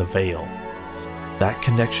Titan and the veil, that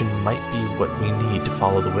connection might be what we need to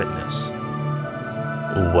follow the witness.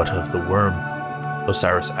 What of the worm?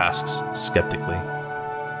 Osiris asks skeptically.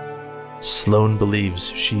 Sloane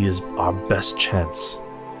believes she is our best chance.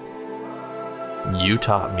 You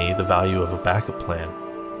taught me the value of a backup plan.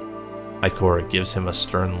 Ikora gives him a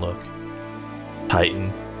stern look.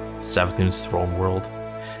 Titan, Savathun's throne world,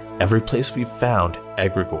 every place we've found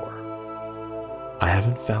Egregore. I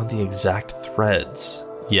haven't found the exact threads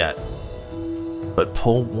yet, but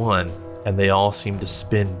pull one and they all seem to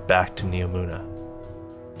spin back to Neomuna,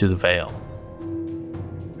 to the veil.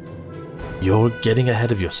 You're getting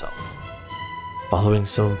ahead of yourself, following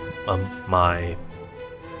some of my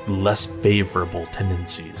less favorable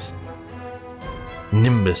tendencies.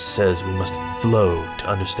 Nimbus says we must flow to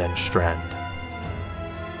understand Strand.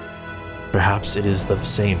 Perhaps it is the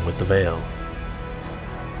same with the veil.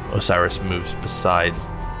 Osiris moves beside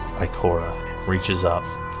Ikora and reaches up,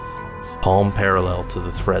 palm parallel to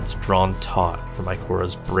the threads drawn taut from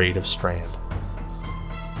Ikora's braid of strand.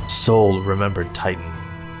 Soul remembered Titan,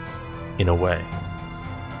 in a way.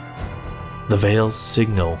 The veil's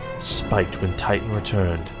signal spiked when Titan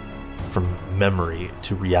returned from memory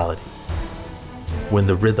to reality, when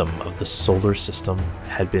the rhythm of the solar system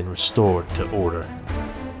had been restored to order.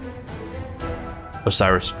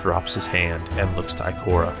 Osiris drops his hand and looks to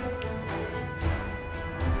Ikora.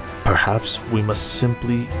 Perhaps we must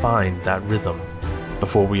simply find that rhythm,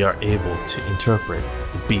 before we are able to interpret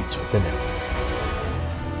the beats within it.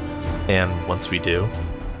 And once we do,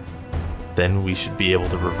 then we should be able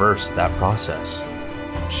to reverse that process.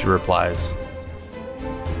 She replies.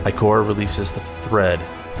 Ikora releases the thread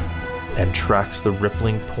and tracks the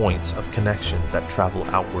rippling points of connection that travel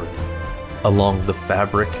outward along the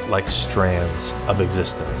fabric-like strands of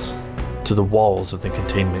existence to the walls of the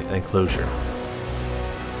containment enclosure.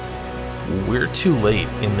 We're too late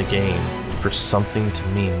in the game for something to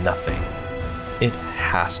mean nothing. It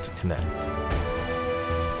has to connect.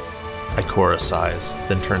 Ikora sighs,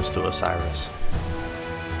 then turns to Osiris.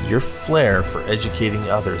 Your flair for educating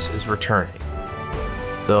others is returning,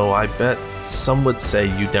 though I bet some would say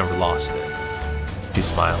you never lost it. She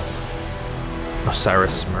smiles.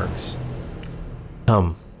 Osiris smirks.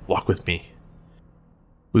 Come, walk with me.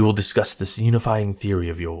 We will discuss this unifying theory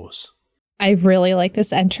of yours. I really like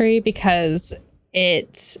this entry because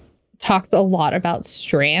it talks a lot about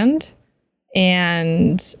Strand,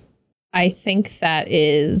 and I think that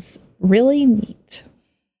is really neat.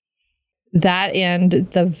 That and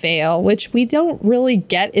the veil, which we don't really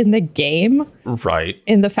get in the game. Right.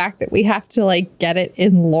 And the fact that we have to like get it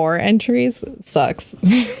in lore entries sucks.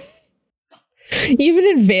 Even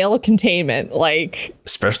in veil containment, like...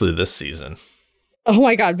 Especially this season. Oh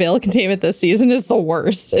my god, veil containment this season is the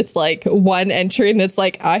worst. It's like one entry and it's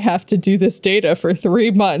like, I have to do this data for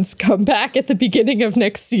 3 months. Come back at the beginning of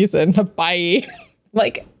next season. Bye.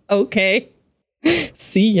 Like, okay.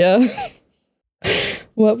 See ya.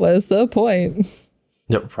 What was the point?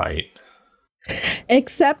 Yep, right.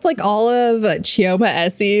 Except like all of Chioma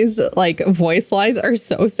Essie's like voice lines are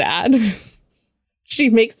so sad. She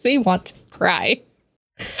makes me want to cry.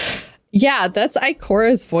 Yeah, that's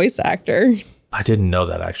Ikora's voice actor. I didn't know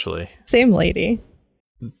that, actually. Same lady.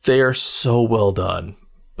 They are so well done,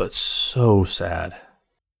 but so sad.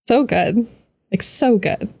 So good. Like, so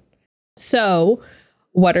good. So,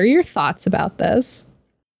 what are your thoughts about this?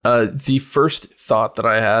 The first thought that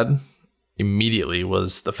I had immediately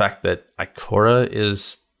was the fact that Ikora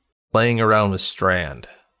is playing around with Strand.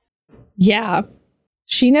 Yeah.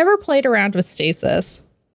 She never played around with Stasis.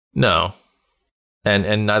 No.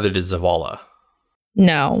 And neither did Zavala.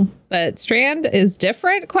 No, but Strand is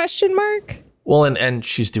different, question mark? Well, and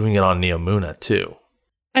she's doing it on Neomuna, too.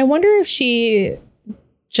 I wonder if she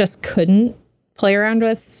just couldn't play around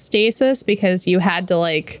with Stasis because you had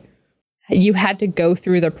to go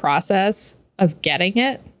through the process of getting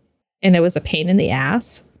it, and it was a pain in the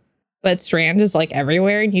ass. But Strand is like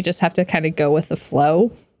everywhere, and you just have to kind of go with the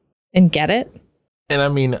flow and get it. And I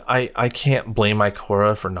mean, I can't blame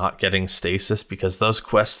Ikora for not getting Stasis because those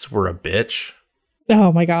quests were a bitch.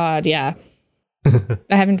 Oh my god, yeah.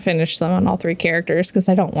 I haven't finished them on all 3 characters because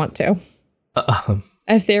I don't want to.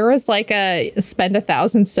 If there was like a spend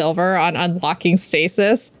 1,000 silver on unlocking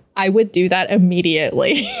Stasis, I would do that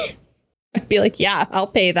immediately. I'd be like, yeah, I'll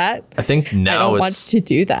pay that. I think now I don't want to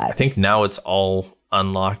do that. I think now it's all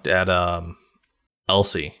unlocked at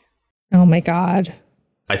Elsie. Oh my god.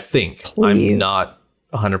 I think. Please. I'm not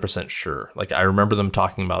 100% sure. Like, I remember them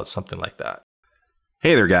talking about something like that.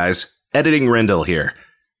 Hey there, guys. Editing Rendell here.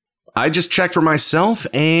 I just checked for myself,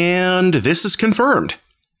 and this is confirmed.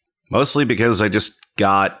 Mostly because I just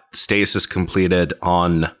got Stasis completed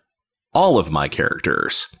on all of my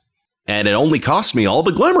characters. And it only cost me all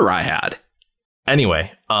the glimmer I had.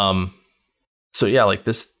 Anyway, so yeah, like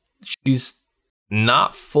this, she's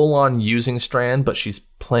not full on using Strand, but she's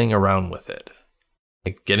playing around with it.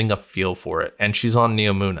 Like getting a feel for it. And she's on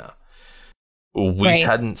Neomuna. We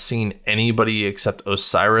hadn't seen anybody except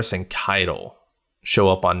Osiris and Keitel show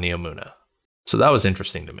up on Neomuna. So that was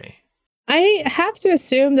interesting to me. I have to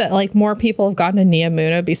assume that like more people have gone to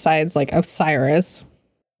Neomuna besides like Osiris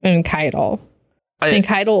and Keitel. I think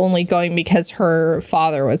Keitel only going because her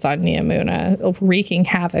father was on Neomuna, wreaking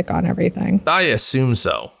havoc on everything. I assume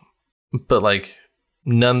so. But like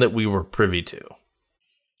none that we were privy to.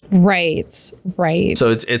 Right.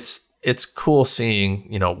 So it's cool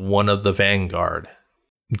seeing, you know, one of the Vanguard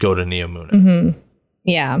go to Neomuna. Mm-hmm.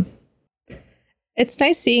 Yeah. It's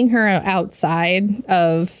nice seeing her outside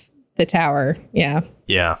of the tower. Yeah.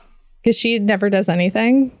 Yeah. Because she never does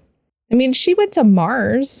anything. I mean, she went to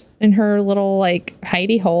Mars in her little, like,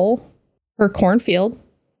 hidey hole, her cornfield.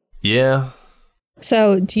 Yeah.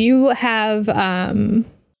 So do you have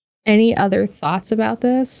any other thoughts about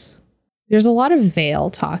this? There's a lot of veil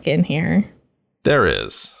talk in here. There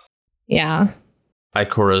is. Yeah.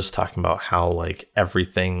 Ikora's talking about how, like,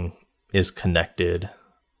 everything is connected.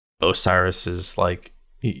 Osiris is like,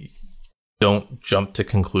 don't jump to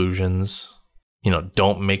conclusions. You know,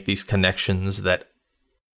 don't make these connections that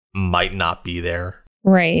might not be there.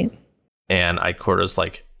 Right. And Ikora's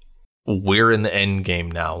like, we're in the end game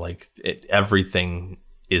now. Like everything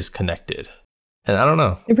is connected. And I don't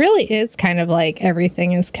know. It really is kind of like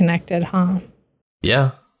everything is connected, huh?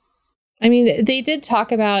 Yeah. I mean, they did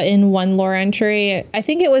talk about in one lore entry, I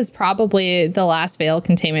think it was probably the last Veil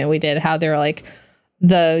containment we did, how they're like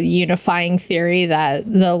the unifying theory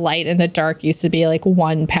that the light and the dark used to be like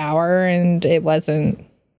one power, and it wasn't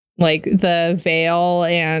like the Veil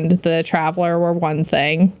and the Traveler were one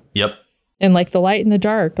thing. Yep. And like the light and the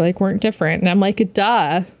dark like weren't different. And I'm like,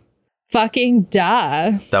 duh. Fucking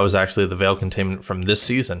duh. That was actually the Veil containment from this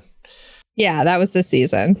season. Yeah, that was this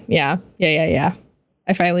season. Yeah.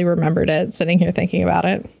 I finally remembered it, sitting here thinking about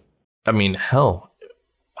it. I mean, hell,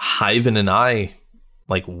 Hyven and I,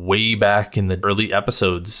 like way back in the early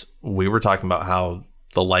episodes, we were talking about how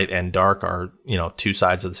the light and dark are, two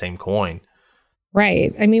sides of the same coin.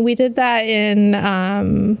 Right. I mean, we did that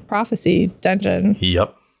in Prophecy Dungeon.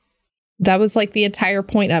 Yep. That was like the entire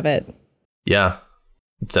point of it. Yeah.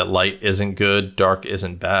 That light isn't good, dark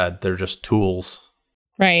isn't bad. They're just tools.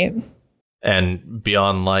 Right. And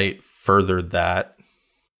Beyond Light furthered that.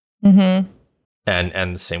 Mm-hmm.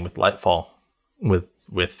 And the same with Lightfall with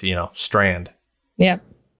Strand. Yep.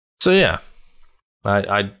 So yeah.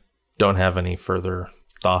 I don't have any further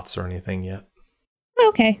thoughts or anything yet.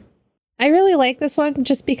 Okay. I really like this one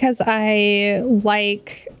just because I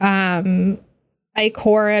like Ikora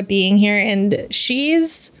being here, and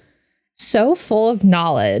she's so full of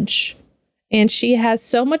knowledge and she has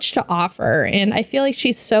so much to offer, and I feel like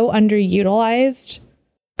she's so underutilized.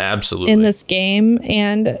 Absolutely. In this game,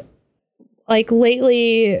 and like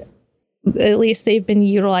lately at least they've been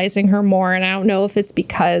utilizing her more, and I don't know if it's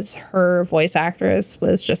because her voice actress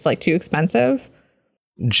was just like too expensive.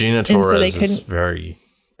 Gina Torres is very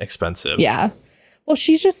expensive. Yeah. Well,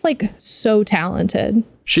 she's just like so talented.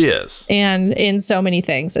 She is. And in so many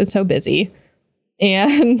things, and so busy.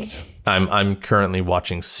 And I'm currently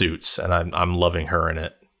watching Suits, and I'm loving her in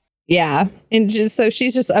it. Yeah. And just so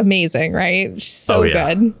she's just amazing, right? She's so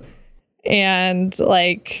good. And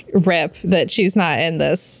like rip that she's not in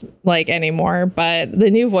this like anymore. But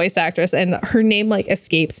the new voice actress, and her name like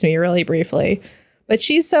escapes me really briefly, but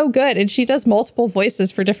she's so good, and she does multiple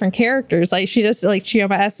voices for different characters. Like she does like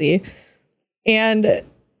Chioma Essie, and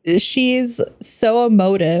she's so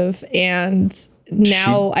emotive. And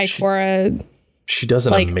now Ikora, she does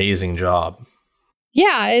an amazing job.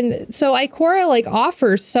 Yeah, and so Ikora like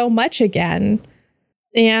offers so much again,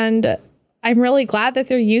 and I'm really glad that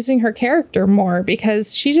they're using her character more,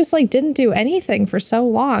 because she just like didn't do anything for so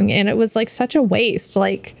long, and it was like such a waste.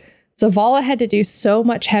 Like Zavala had to do so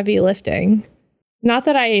much heavy lifting. Not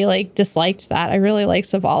that I like disliked that. I really like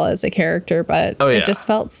Zavala as a character, but it just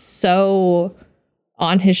felt so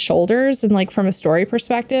on his shoulders, and like from a story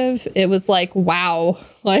perspective, it was like, wow,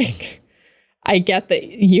 like I get that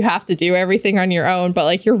you have to do everything on your own, but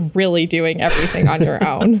like you're really doing everything on your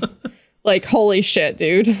own. Like, holy shit,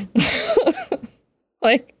 dude.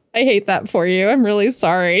 Like, I hate that for you. I'm really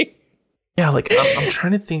sorry. Yeah, like I'm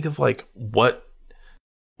trying to think of like what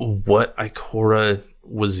Ikora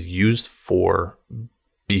was used for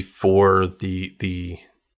before the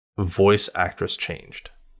voice actress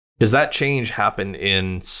changed. Because that change happened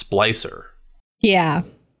in Splicer. Yeah.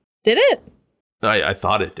 Did it? I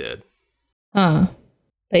thought it did. But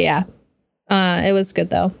yeah. It was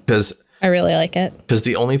good though. Because I really like it. Because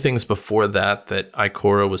the only things before that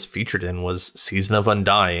Ikora was featured in was Season of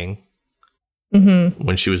Undying. Mm-hmm.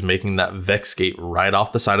 When she was making that Vex Gate right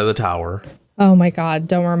off the side of the tower. Oh my God,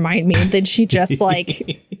 don't remind me. Then she just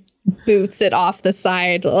like boots it off the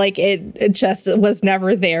side. Like it just was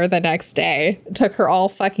never there the next day. It took her all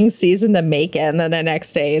fucking season to make it, and then the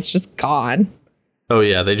next day it's just gone. Oh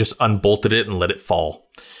yeah, they just unbolted it and let it fall.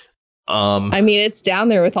 I mean, it's down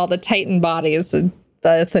there with all the Titan bodies and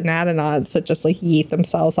the Thanatonauts that just like yeet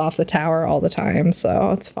themselves off the tower all the time,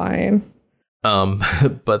 so it's fine.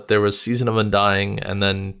 But there was Season of Undying and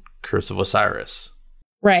then Curse of Osiris.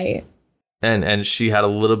 Right. And she had a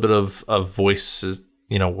little bit of voices,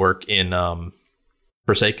 work in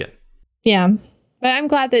Forsaken. Yeah. But I'm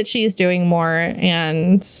glad that she's doing more,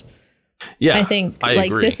 and yeah, I think I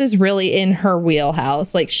agree. This is really in her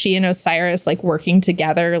wheelhouse. Like she and Osiris like working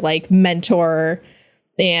together, like mentor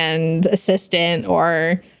and assistant,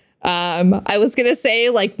 or I was gonna say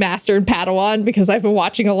like master and Padawan, because I've been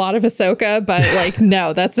watching a lot of Ahsoka, but like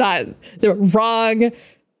no, that's not the wrong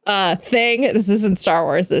thing. This isn't Star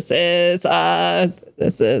Wars. This is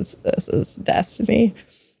Destiny.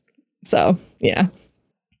 So yeah.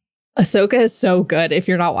 Ahsoka is so good. If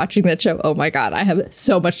you're not watching that show, oh my God, I have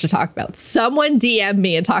so much to talk about. Someone DM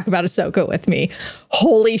me and talk about Ahsoka with me.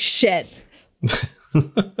 Holy shit.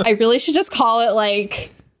 I really should just call it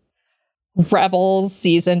like Rebels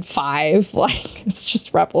Season 5. Like, it's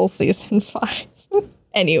just Rebels Season 5.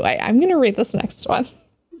 Anyway, I'm going to read this next one.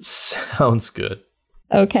 Sounds good.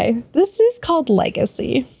 Okay, this is called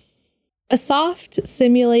Legacy. A soft,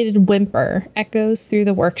 simulated whimper echoes through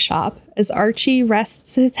the workshop as Archie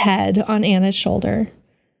rests his head on Anna's shoulder.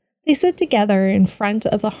 They sit together in front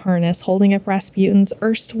of the harness holding up Rasputin's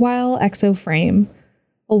erstwhile exo-frame,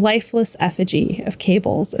 a lifeless effigy of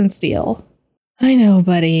cables and steel. I know,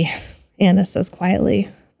 buddy, Anna says quietly.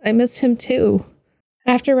 I miss him too.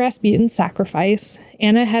 After Rasputin's sacrifice,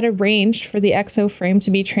 Anna had arranged for the exo-frame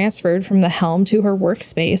to be transferred from the helm to her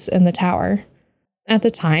workspace in the tower. At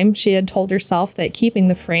the time, she had told herself that keeping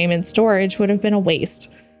the frame in storage would have been a waste,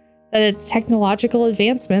 that its technological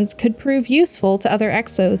advancements could prove useful to other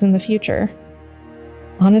exos in the future.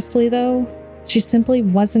 Honestly, though, she simply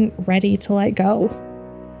wasn't ready to let go.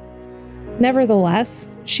 Nevertheless,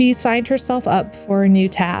 she signed herself up for a new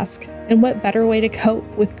task, and what better way to cope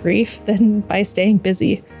with grief than by staying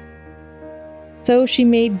busy? So she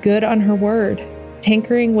made good on her word,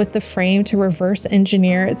 tinkering with the frame to reverse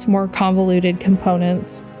engineer its more convoluted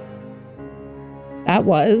components. That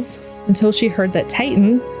was until she heard that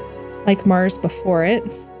Titan, like Mars before it,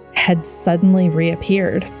 had suddenly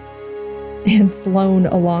reappeared, and Sloane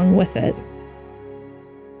along with it.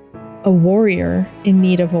 A warrior in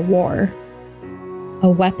need of a war. A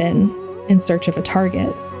weapon in search of a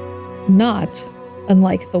target. Not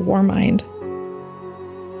unlike the Warmind.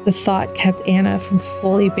 The thought kept Anna from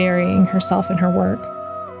fully burying herself in her work.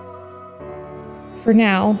 For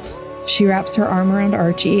now, she wraps her arm around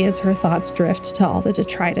Archie as her thoughts drift to all the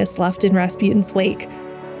detritus left in Rasputin's wake.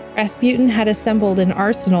 Rasputin had assembled an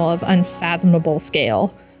arsenal of unfathomable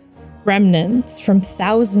scale. Remnants from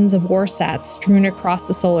thousands of warsats strewn across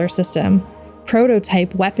the solar system.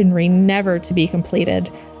 Prototype weaponry never to be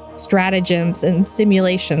completed. Stratagems and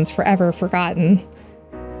simulations forever forgotten.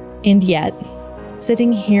 And yet,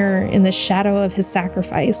 sitting here in the shadow of his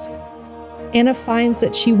sacrifice, Anna finds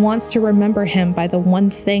that she wants to remember him by the one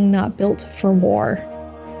thing not built for war.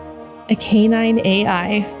 A canine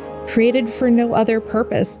AI created for no other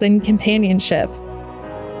purpose than companionship.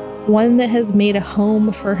 One that has made a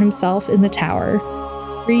home for himself in the tower,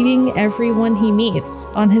 greeting everyone he meets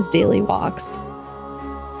on his daily walks.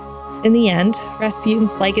 In the end,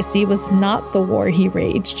 Rasputin's legacy was not the war he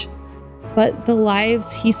waged, but the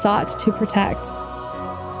lives he sought to protect.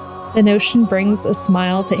 The notion brings a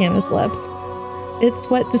smile to Anna's lips. It's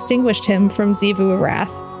what distinguished him from Xivu Arath.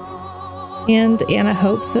 And Anna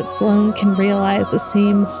hopes that Sloane can realize the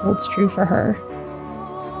same holds true for her.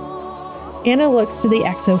 Anna looks to the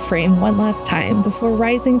exo frame one last time before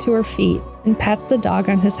rising to her feet and pats the dog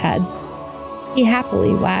on his head. He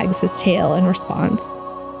happily wags his tail in response.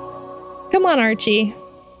 Come on, Archie,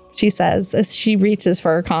 she says as she reaches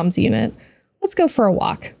for her comms unit. Let's go for a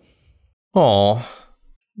walk. Aw.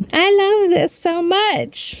 I love this so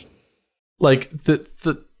much. Like the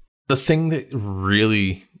thing that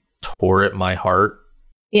really tore at my heart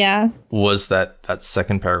was that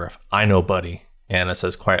second paragraph. I know, buddy, Anna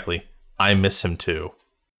says quietly. I miss him too.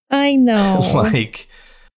 I know. Like,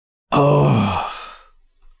 oh.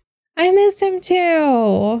 I miss him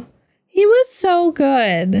too. He was so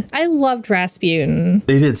good. I loved Rasputin.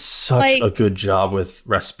 They did such a good job with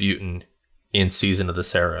Rasputin in Season of the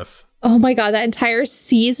Seraph. Oh my god, that entire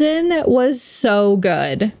season was so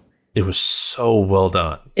good. It was so well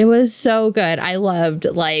done. It was so good. I loved,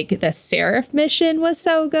 like, the Seraph mission was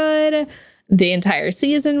so good. The entire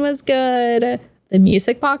season was good. The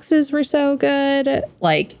music boxes were so good.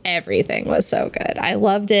 Like, everything was so good. I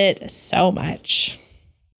loved it so much.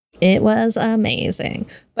 It was amazing.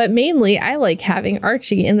 But mainly, I like having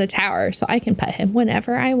Archie in the tower so I can pet him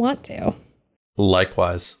whenever I want to.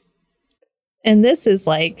 Likewise. And this is,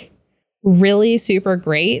 like, really super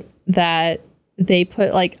great that they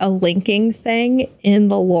put, like, a linking thing in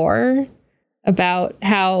the lore about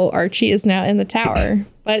how Archie is now in the tower.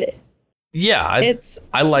 But yeah,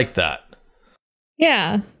 I like that.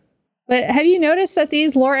 Yeah. But have you noticed that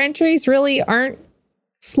these lore entries really aren't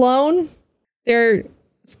Sloane? They're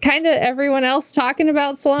kind of everyone else talking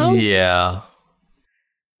about Sloane. Yeah.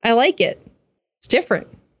 I like it. It's different.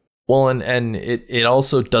 Well, and it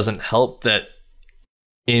also doesn't help that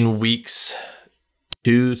in weeks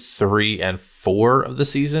 2, 3, and 4 of the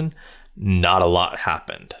season, not a lot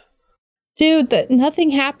happened. Dude,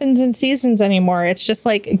 nothing happens in seasons anymore. It's just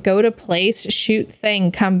like go to place, shoot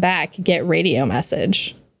thing, come back, get radio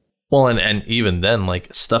message. Well, and even then,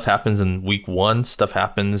 like, stuff happens in week 1, stuff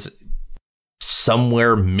happens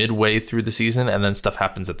somewhere midway through the season, and then stuff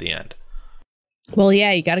happens at the end. Well,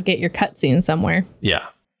 yeah, you got to get your cutscene somewhere. Yeah.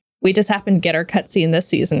 We just happened to get our cutscene this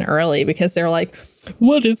season early because they're like,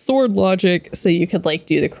 what is sword logic? So you could like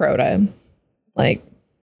do the Crota like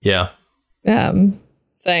Yeah.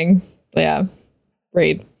 thing. Yeah.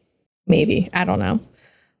 Raid. Maybe. I don't know.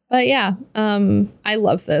 But yeah, I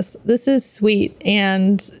love this. This is sweet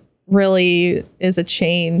and really is a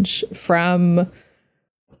change from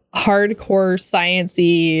hardcore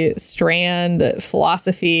science-y strand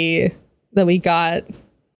philosophy that we got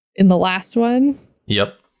in the last one.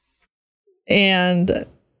 Yep. And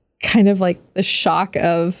kind of like the shock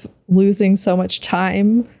of losing so much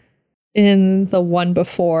time in the one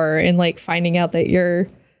before and like finding out that your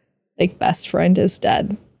like best friend is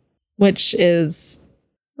dead, which is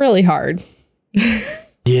really hard.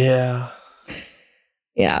 Yeah.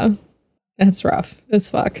 Yeah. It's rough as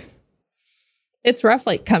fuck. It's rough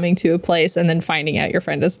like coming to a place and then finding out your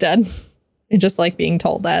friend is dead and just like being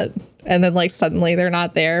told that. And then like suddenly they're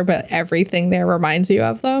not there, but everything there reminds you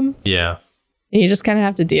of them. Yeah. And you just kind of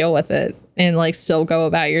have to deal with it and like still go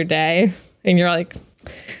about your day. And you're like,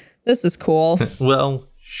 this is cool. Well,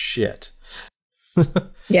 shit.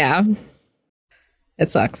 Yeah. It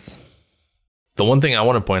sucks. The one thing I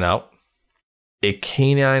want to point out, a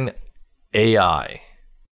canine AI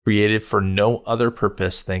created for no other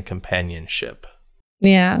purpose than companionship.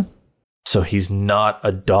 Yeah. So he's not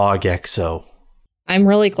a dog exo. I'm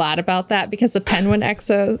really glad about that because the penguin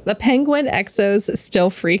exos still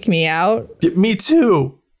freak me out Me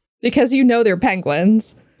too. because you know they're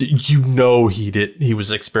penguins. You know he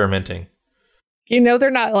was experimenting. You know they're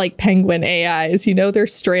not like penguin AIs. You know they're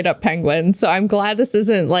straight up penguins. So I'm glad this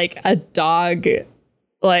isn't like a dog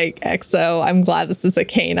like exo. I'm glad this is a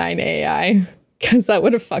canine AI because that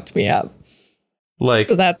would have fucked me up. Like,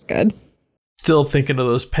 So that's good. still thinking of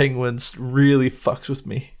those penguins really fucks with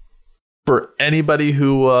me. For anybody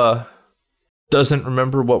who doesn't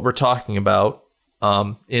remember what we're talking about,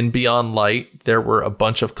 in Beyond Light, there were a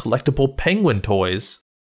bunch of collectible penguin toys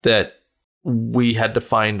that we had to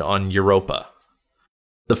find on Europa.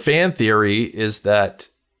 The fan theory is that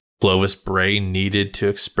Clovis Bray needed to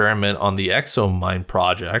experiment on the ExoMine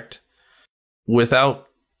project without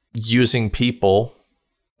using people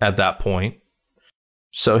at that point.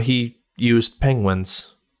 So he used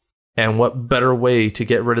penguins. And what better way to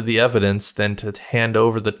get rid of the evidence than to hand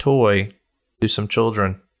over the toy to some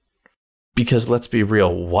children? Because let's be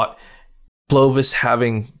real, what Clovis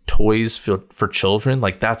having toys for children,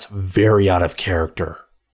 like that's very out of character.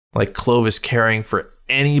 Like Clovis caring for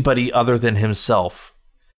anybody other than himself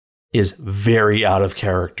is very out of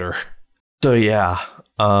character. So yeah,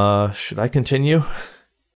 should I continue?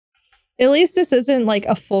 At least this isn't like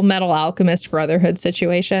a Full Metal Alchemist Brotherhood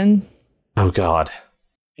situation. Oh God.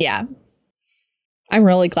 Yeah. I'm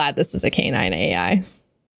really glad this is a canine AI.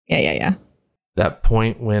 Yeah. That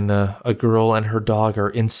point when a girl and her dog are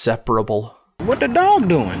inseparable. What the dog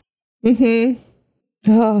doing? Mm-hmm.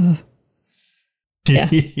 Oh.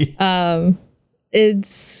 Yeah.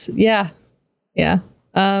 It's yeah.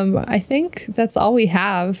 I think that's all we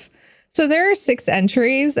have. So there are 6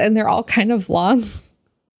 entries and they're all kind of long.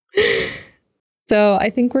 So I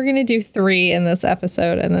think we're gonna do 3 in this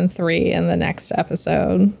episode and then 3 in the next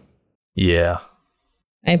episode. Yeah.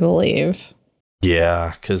 I believe.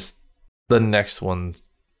 Yeah, because the next ones,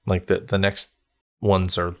 like the next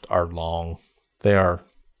ones are long. They are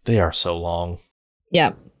so long.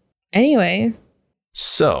 Yep. Anyway.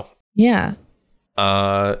 So Yeah.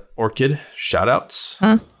 Orchid shout outs.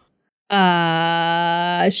 Huh?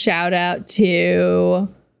 Shout out to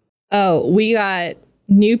we got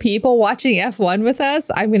new people watching F1 with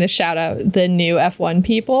us. I'm gonna shout out the new F1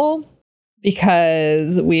 people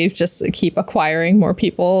because we've just keep acquiring more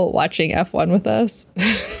people watching F1 with us.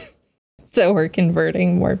 So we're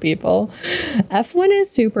converting more people. F1 is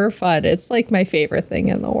super fun. It's like my favorite thing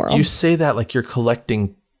in the world. You say that like you're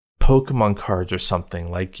collecting Pokemon cards or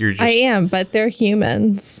something. Like you're just. I am, but they're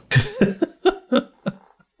humans.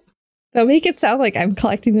 Don't make it sound like I'm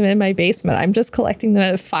collecting them in my basement. I'm just collecting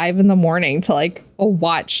them at 5 a.m. to like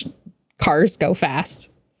watch cars go fast.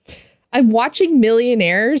 I'm watching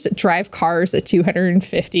millionaires drive cars at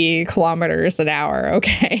 250 kilometers an hour.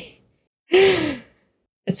 Okay.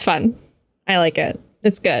 It's fun. I like it.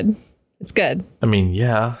 It's good. It's good. I mean,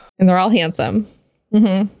 yeah. And they're all handsome.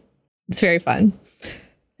 It's very fun.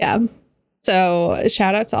 Yeah. So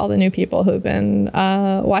shout out to all the new people who've been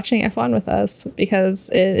watching F1 with us because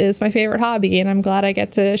it is my favorite hobby and I'm glad I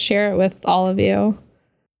get to share it with all of you.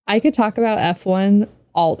 I could talk about F1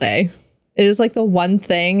 all day. It is like the one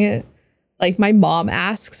thing, like my mom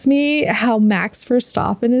asks me how Max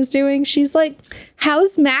Verstappen is doing. She's like,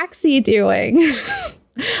 how's Maxie doing?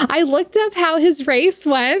 I looked up how his race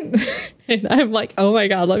went and I'm like, oh my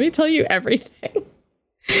God, let me tell you everything.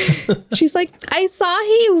 She's like, I saw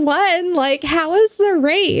he won. Like, how was the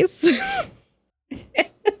race?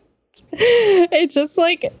 It just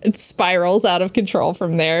like it spirals out of control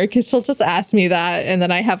from there because she'll just ask me that. And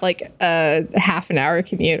then I have like a half an hour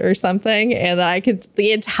commute or something. And then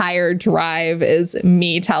the entire drive is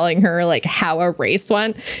me telling her like how a race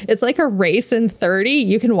went. It's like a race in 30.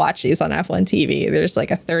 You can watch these on F1 TV. There's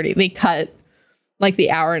like a 30. They cut like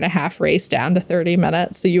the hour and a half race down to 30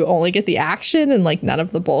 minutes. So you only get the action and like none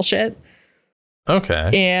of the bullshit.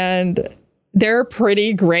 Okay. And they're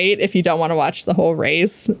pretty great if you don't want to watch the whole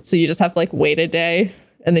race. So you just have to like wait a day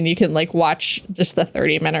and then you can like watch just the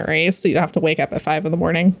 30-minute race. So you don't have to wake up at 5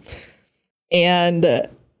 a.m. And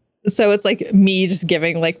so it's like me just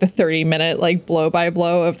giving like the 30-minute like blow by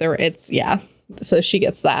blow of so she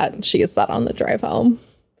gets that. She gets that on the drive home.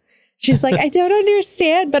 She's like, I don't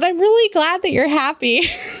understand, but I'm really glad that you're happy.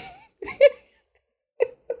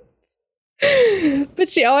 But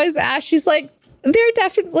she always asks, she's like, they're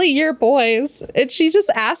definitely your boys. And she just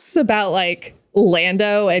asks about like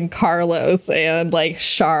Lando and Carlos and like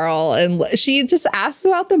Charles. And she just asks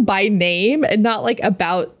about them by name and not like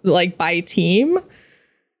about like by team.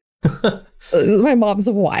 My mom's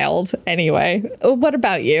wild. Anyway, what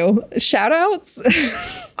about you? Shout outs?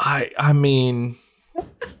 I mean,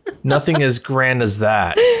 nothing as grand as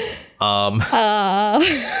that. I'm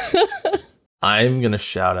going to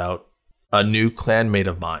shout out a new clanmate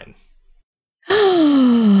of mine.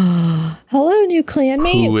 Hello, new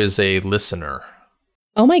clanmate. Who is a listener.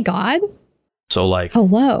 Oh my God. So like,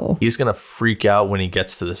 hello. He's going to freak out when he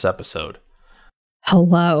gets to this episode.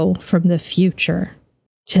 Hello from the future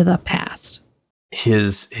to the past.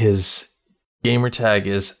 His gamer tag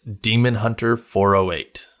is Demon Hunter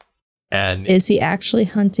 408. And is he actually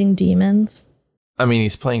hunting demons? I mean,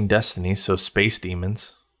 he's playing Destiny, so space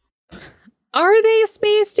demons. Are they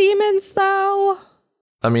space demons though?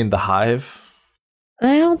 I mean, the Hive.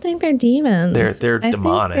 I don't think they're demons. They're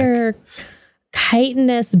demonic. Think they're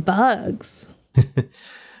chitinous bugs.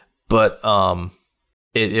 But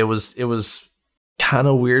it was kind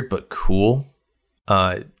of weird but cool.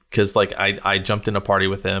 Because like I jumped in a party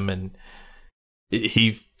with him and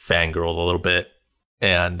he fangirled a little bit,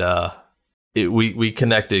 and we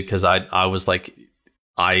connected because I was like,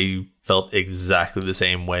 I felt exactly the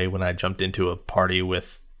same way when I jumped into a party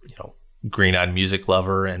with, you know, Green Eyed Music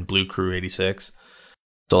Lover and Blue Crew 86.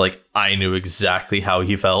 So like I knew exactly how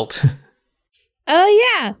he felt.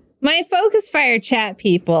 Oh yeah, my Focus Fire chat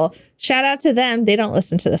people. Shout out to them. They don't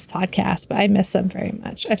listen to this podcast, but I miss them very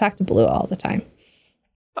much. I talk to Blue all the time.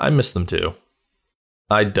 I miss them too.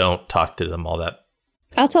 I don't talk to them all that.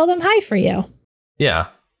 I'll tell them hi for you. Yeah.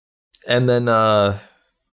 And then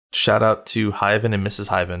shout out to Hyven and Mrs.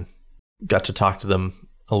 Hyven. Got to talk to them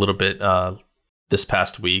a little bit this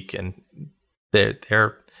past week, and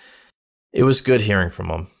they're it was good hearing from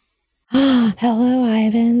them. Hello,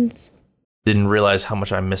 Ivans. Didn't realize how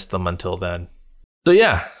much I missed them until then. So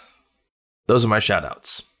yeah, those are my shout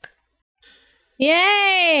outs.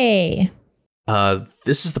 Yay!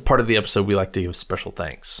 This is the part of the episode we like to give special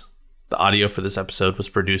thanks. The audio for this episode was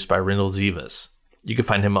produced by Rindel Zivas. You can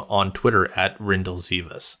find him on Twitter at Rindel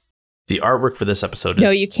Zivas. The artwork for this episode is...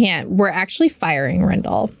 No, you can't. We're actually firing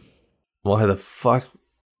Rindel. Why the fuck?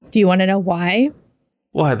 Do you want to know why?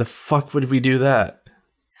 Why the fuck would we do that?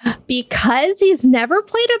 Because he's never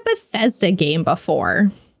played a Bethesda game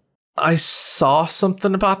before. I saw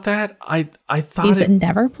something about that. I thought he's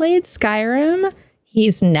never played Skyrim.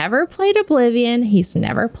 He's never played Oblivion. He's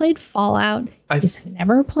never played Fallout. He's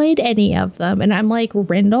never played any of them. And I'm like,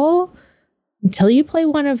 Rindel, until you play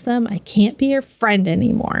one of them, I can't be your friend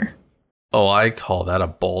anymore. Oh, I call that a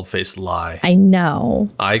bold-faced lie. I know.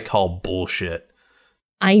 I call bullshit.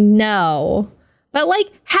 I know. But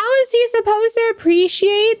like, how is he supposed to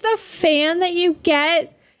appreciate the fan that you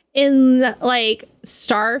get in like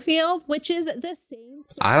Starfield, which is the same?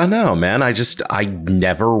 I don't know, man. I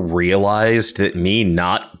never realized that me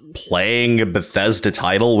not playing a Bethesda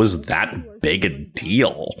title was that big a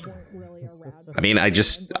deal. I mean,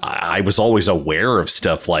 I was always aware of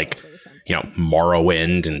stuff like, you know,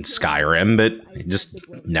 Morrowind and Skyrim, but I just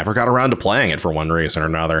never got around to playing it for one reason or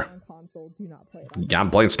another. Yeah,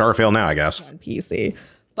 I'm playing Starfield now, I guess. On PC.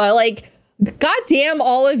 But like, goddamn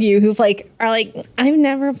all of you who've like are like, I've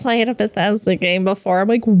never played a Bethesda game before. I'm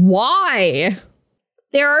like, why?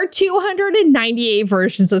 There are 298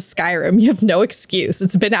 versions of Skyrim. You have no excuse.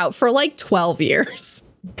 It's been out for like 12 years.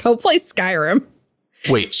 Go play Skyrim.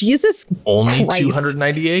 Wait, Jesus only Christ.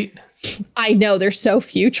 298? I know, there's so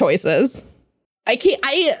few choices. I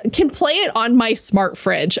can play it on my smart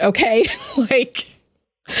fridge, okay? Like,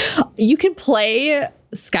 you can play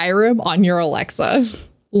Skyrim on your Alexa.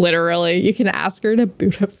 Literally, you can ask her to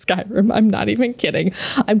boot up Skyrim. I'm not even kidding.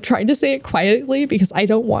 I'm trying to say it quietly because I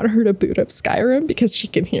don't want her to boot up Skyrim because she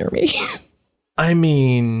can hear me. I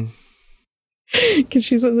mean, because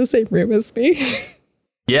she's in the same room as me.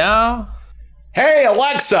 Yeah. Hey,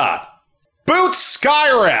 Alexa, boot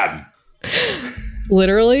Skyrim.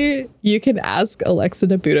 Literally, you can ask Alexa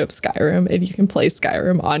to boot up Skyrim and you can play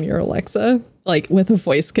Skyrim on your Alexa, like with a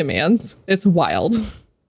voice command. It's wild.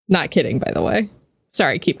 Not kidding, by the way.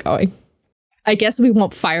 Sorry, keep going. I guess we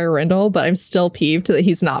won't fire Rindle, but I'm still peeved that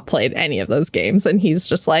he's not played any of those games. And he's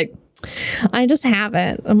just like, I just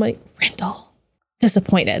haven't. I'm like, Rindle,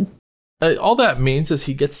 disappointed. All that means is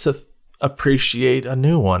he gets to appreciate a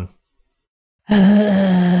new one.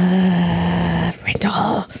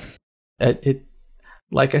 Rindle. It,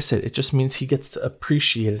 like I said, it just means he gets to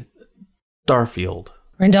appreciate Starfield.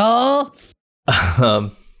 Rindle.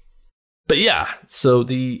 But yeah, so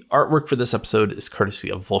the artwork for this episode is courtesy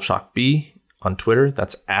of Volshock B on Twitter.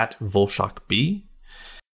 That's at Volshock B.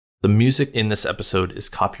 The music in this episode is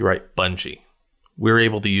copyright Bungie. We're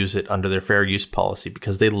able to use it under their fair use policy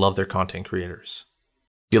because they love their content creators.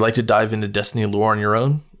 If you'd like to dive into Destiny lore on your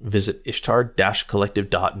own, visit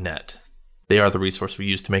ishtar-collective.net. They are the resource we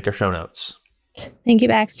use to make our show notes. Thank you,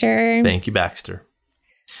 Baxter. Thank you, Baxter.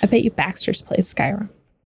 I bet you Baxter's played Skyrim.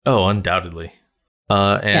 Oh, undoubtedly.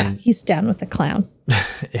 Yeah, he's down with the clown.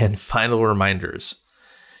 And final reminders.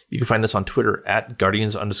 You can find us on Twitter at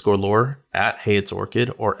Guardians_lore, at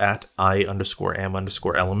HeyIt'sOrchid, or at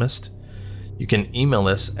I_am_Elemist. You can email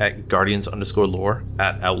us at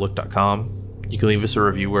guardians_lore@outlook.com. You can leave us a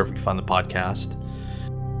review wherever you find the podcast.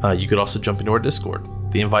 You could also jump into our Discord.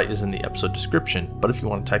 The invite is in the episode description, but if you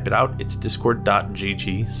want to type it out, it's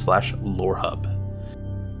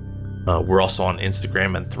discord.gg/lorehub. We're also on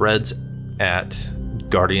Instagram and Threads at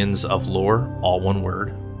Guardians of Lore, all one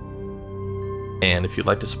word. And if you'd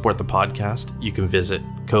like to support the podcast, you can visit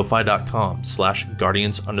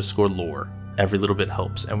ko-fi.com/guardians_lore. Every little bit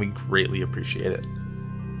helps, and we greatly appreciate it.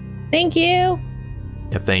 Thank you.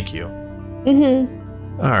 Yeah, thank you.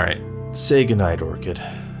 Mm-hmm. All right. Say goodnight, Orchid.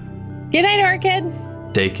 Good night, Orchid.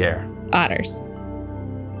 Take care. Otters.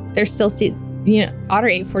 They're still Otter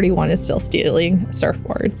 841 is still stealing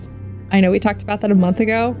surfboards. I know we talked about that a month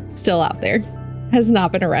ago. Still out there. Has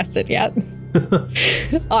not been arrested yet.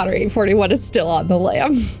 Otter 841 is still on the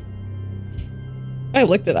lam. I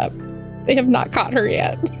looked it up. They have not caught her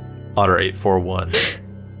yet. Otter 841.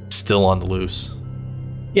 Still on the loose.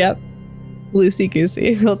 Yep. Loosey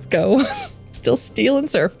goosey. Let's go. Still stealing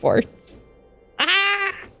surfboards.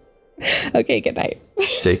 Ah! Okay, good night.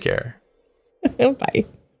 Take care. Bye.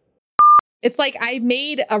 It's like I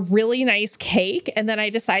made a really nice cake and then I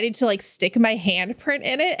decided to like stick my handprint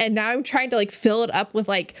in it. And now I'm trying to like fill it up with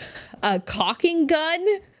like a caulking gun,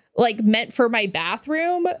 like meant for my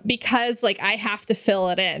bathroom because like I have to fill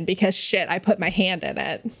it in because shit, I put my hand in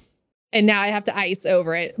it. And now I have to ice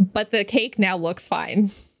over it. But the cake now looks fine.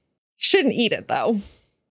 Shouldn't eat it though.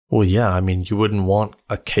 Well, yeah, I mean, you wouldn't want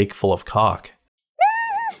a cake full of cock.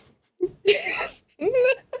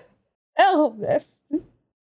 Oh, this.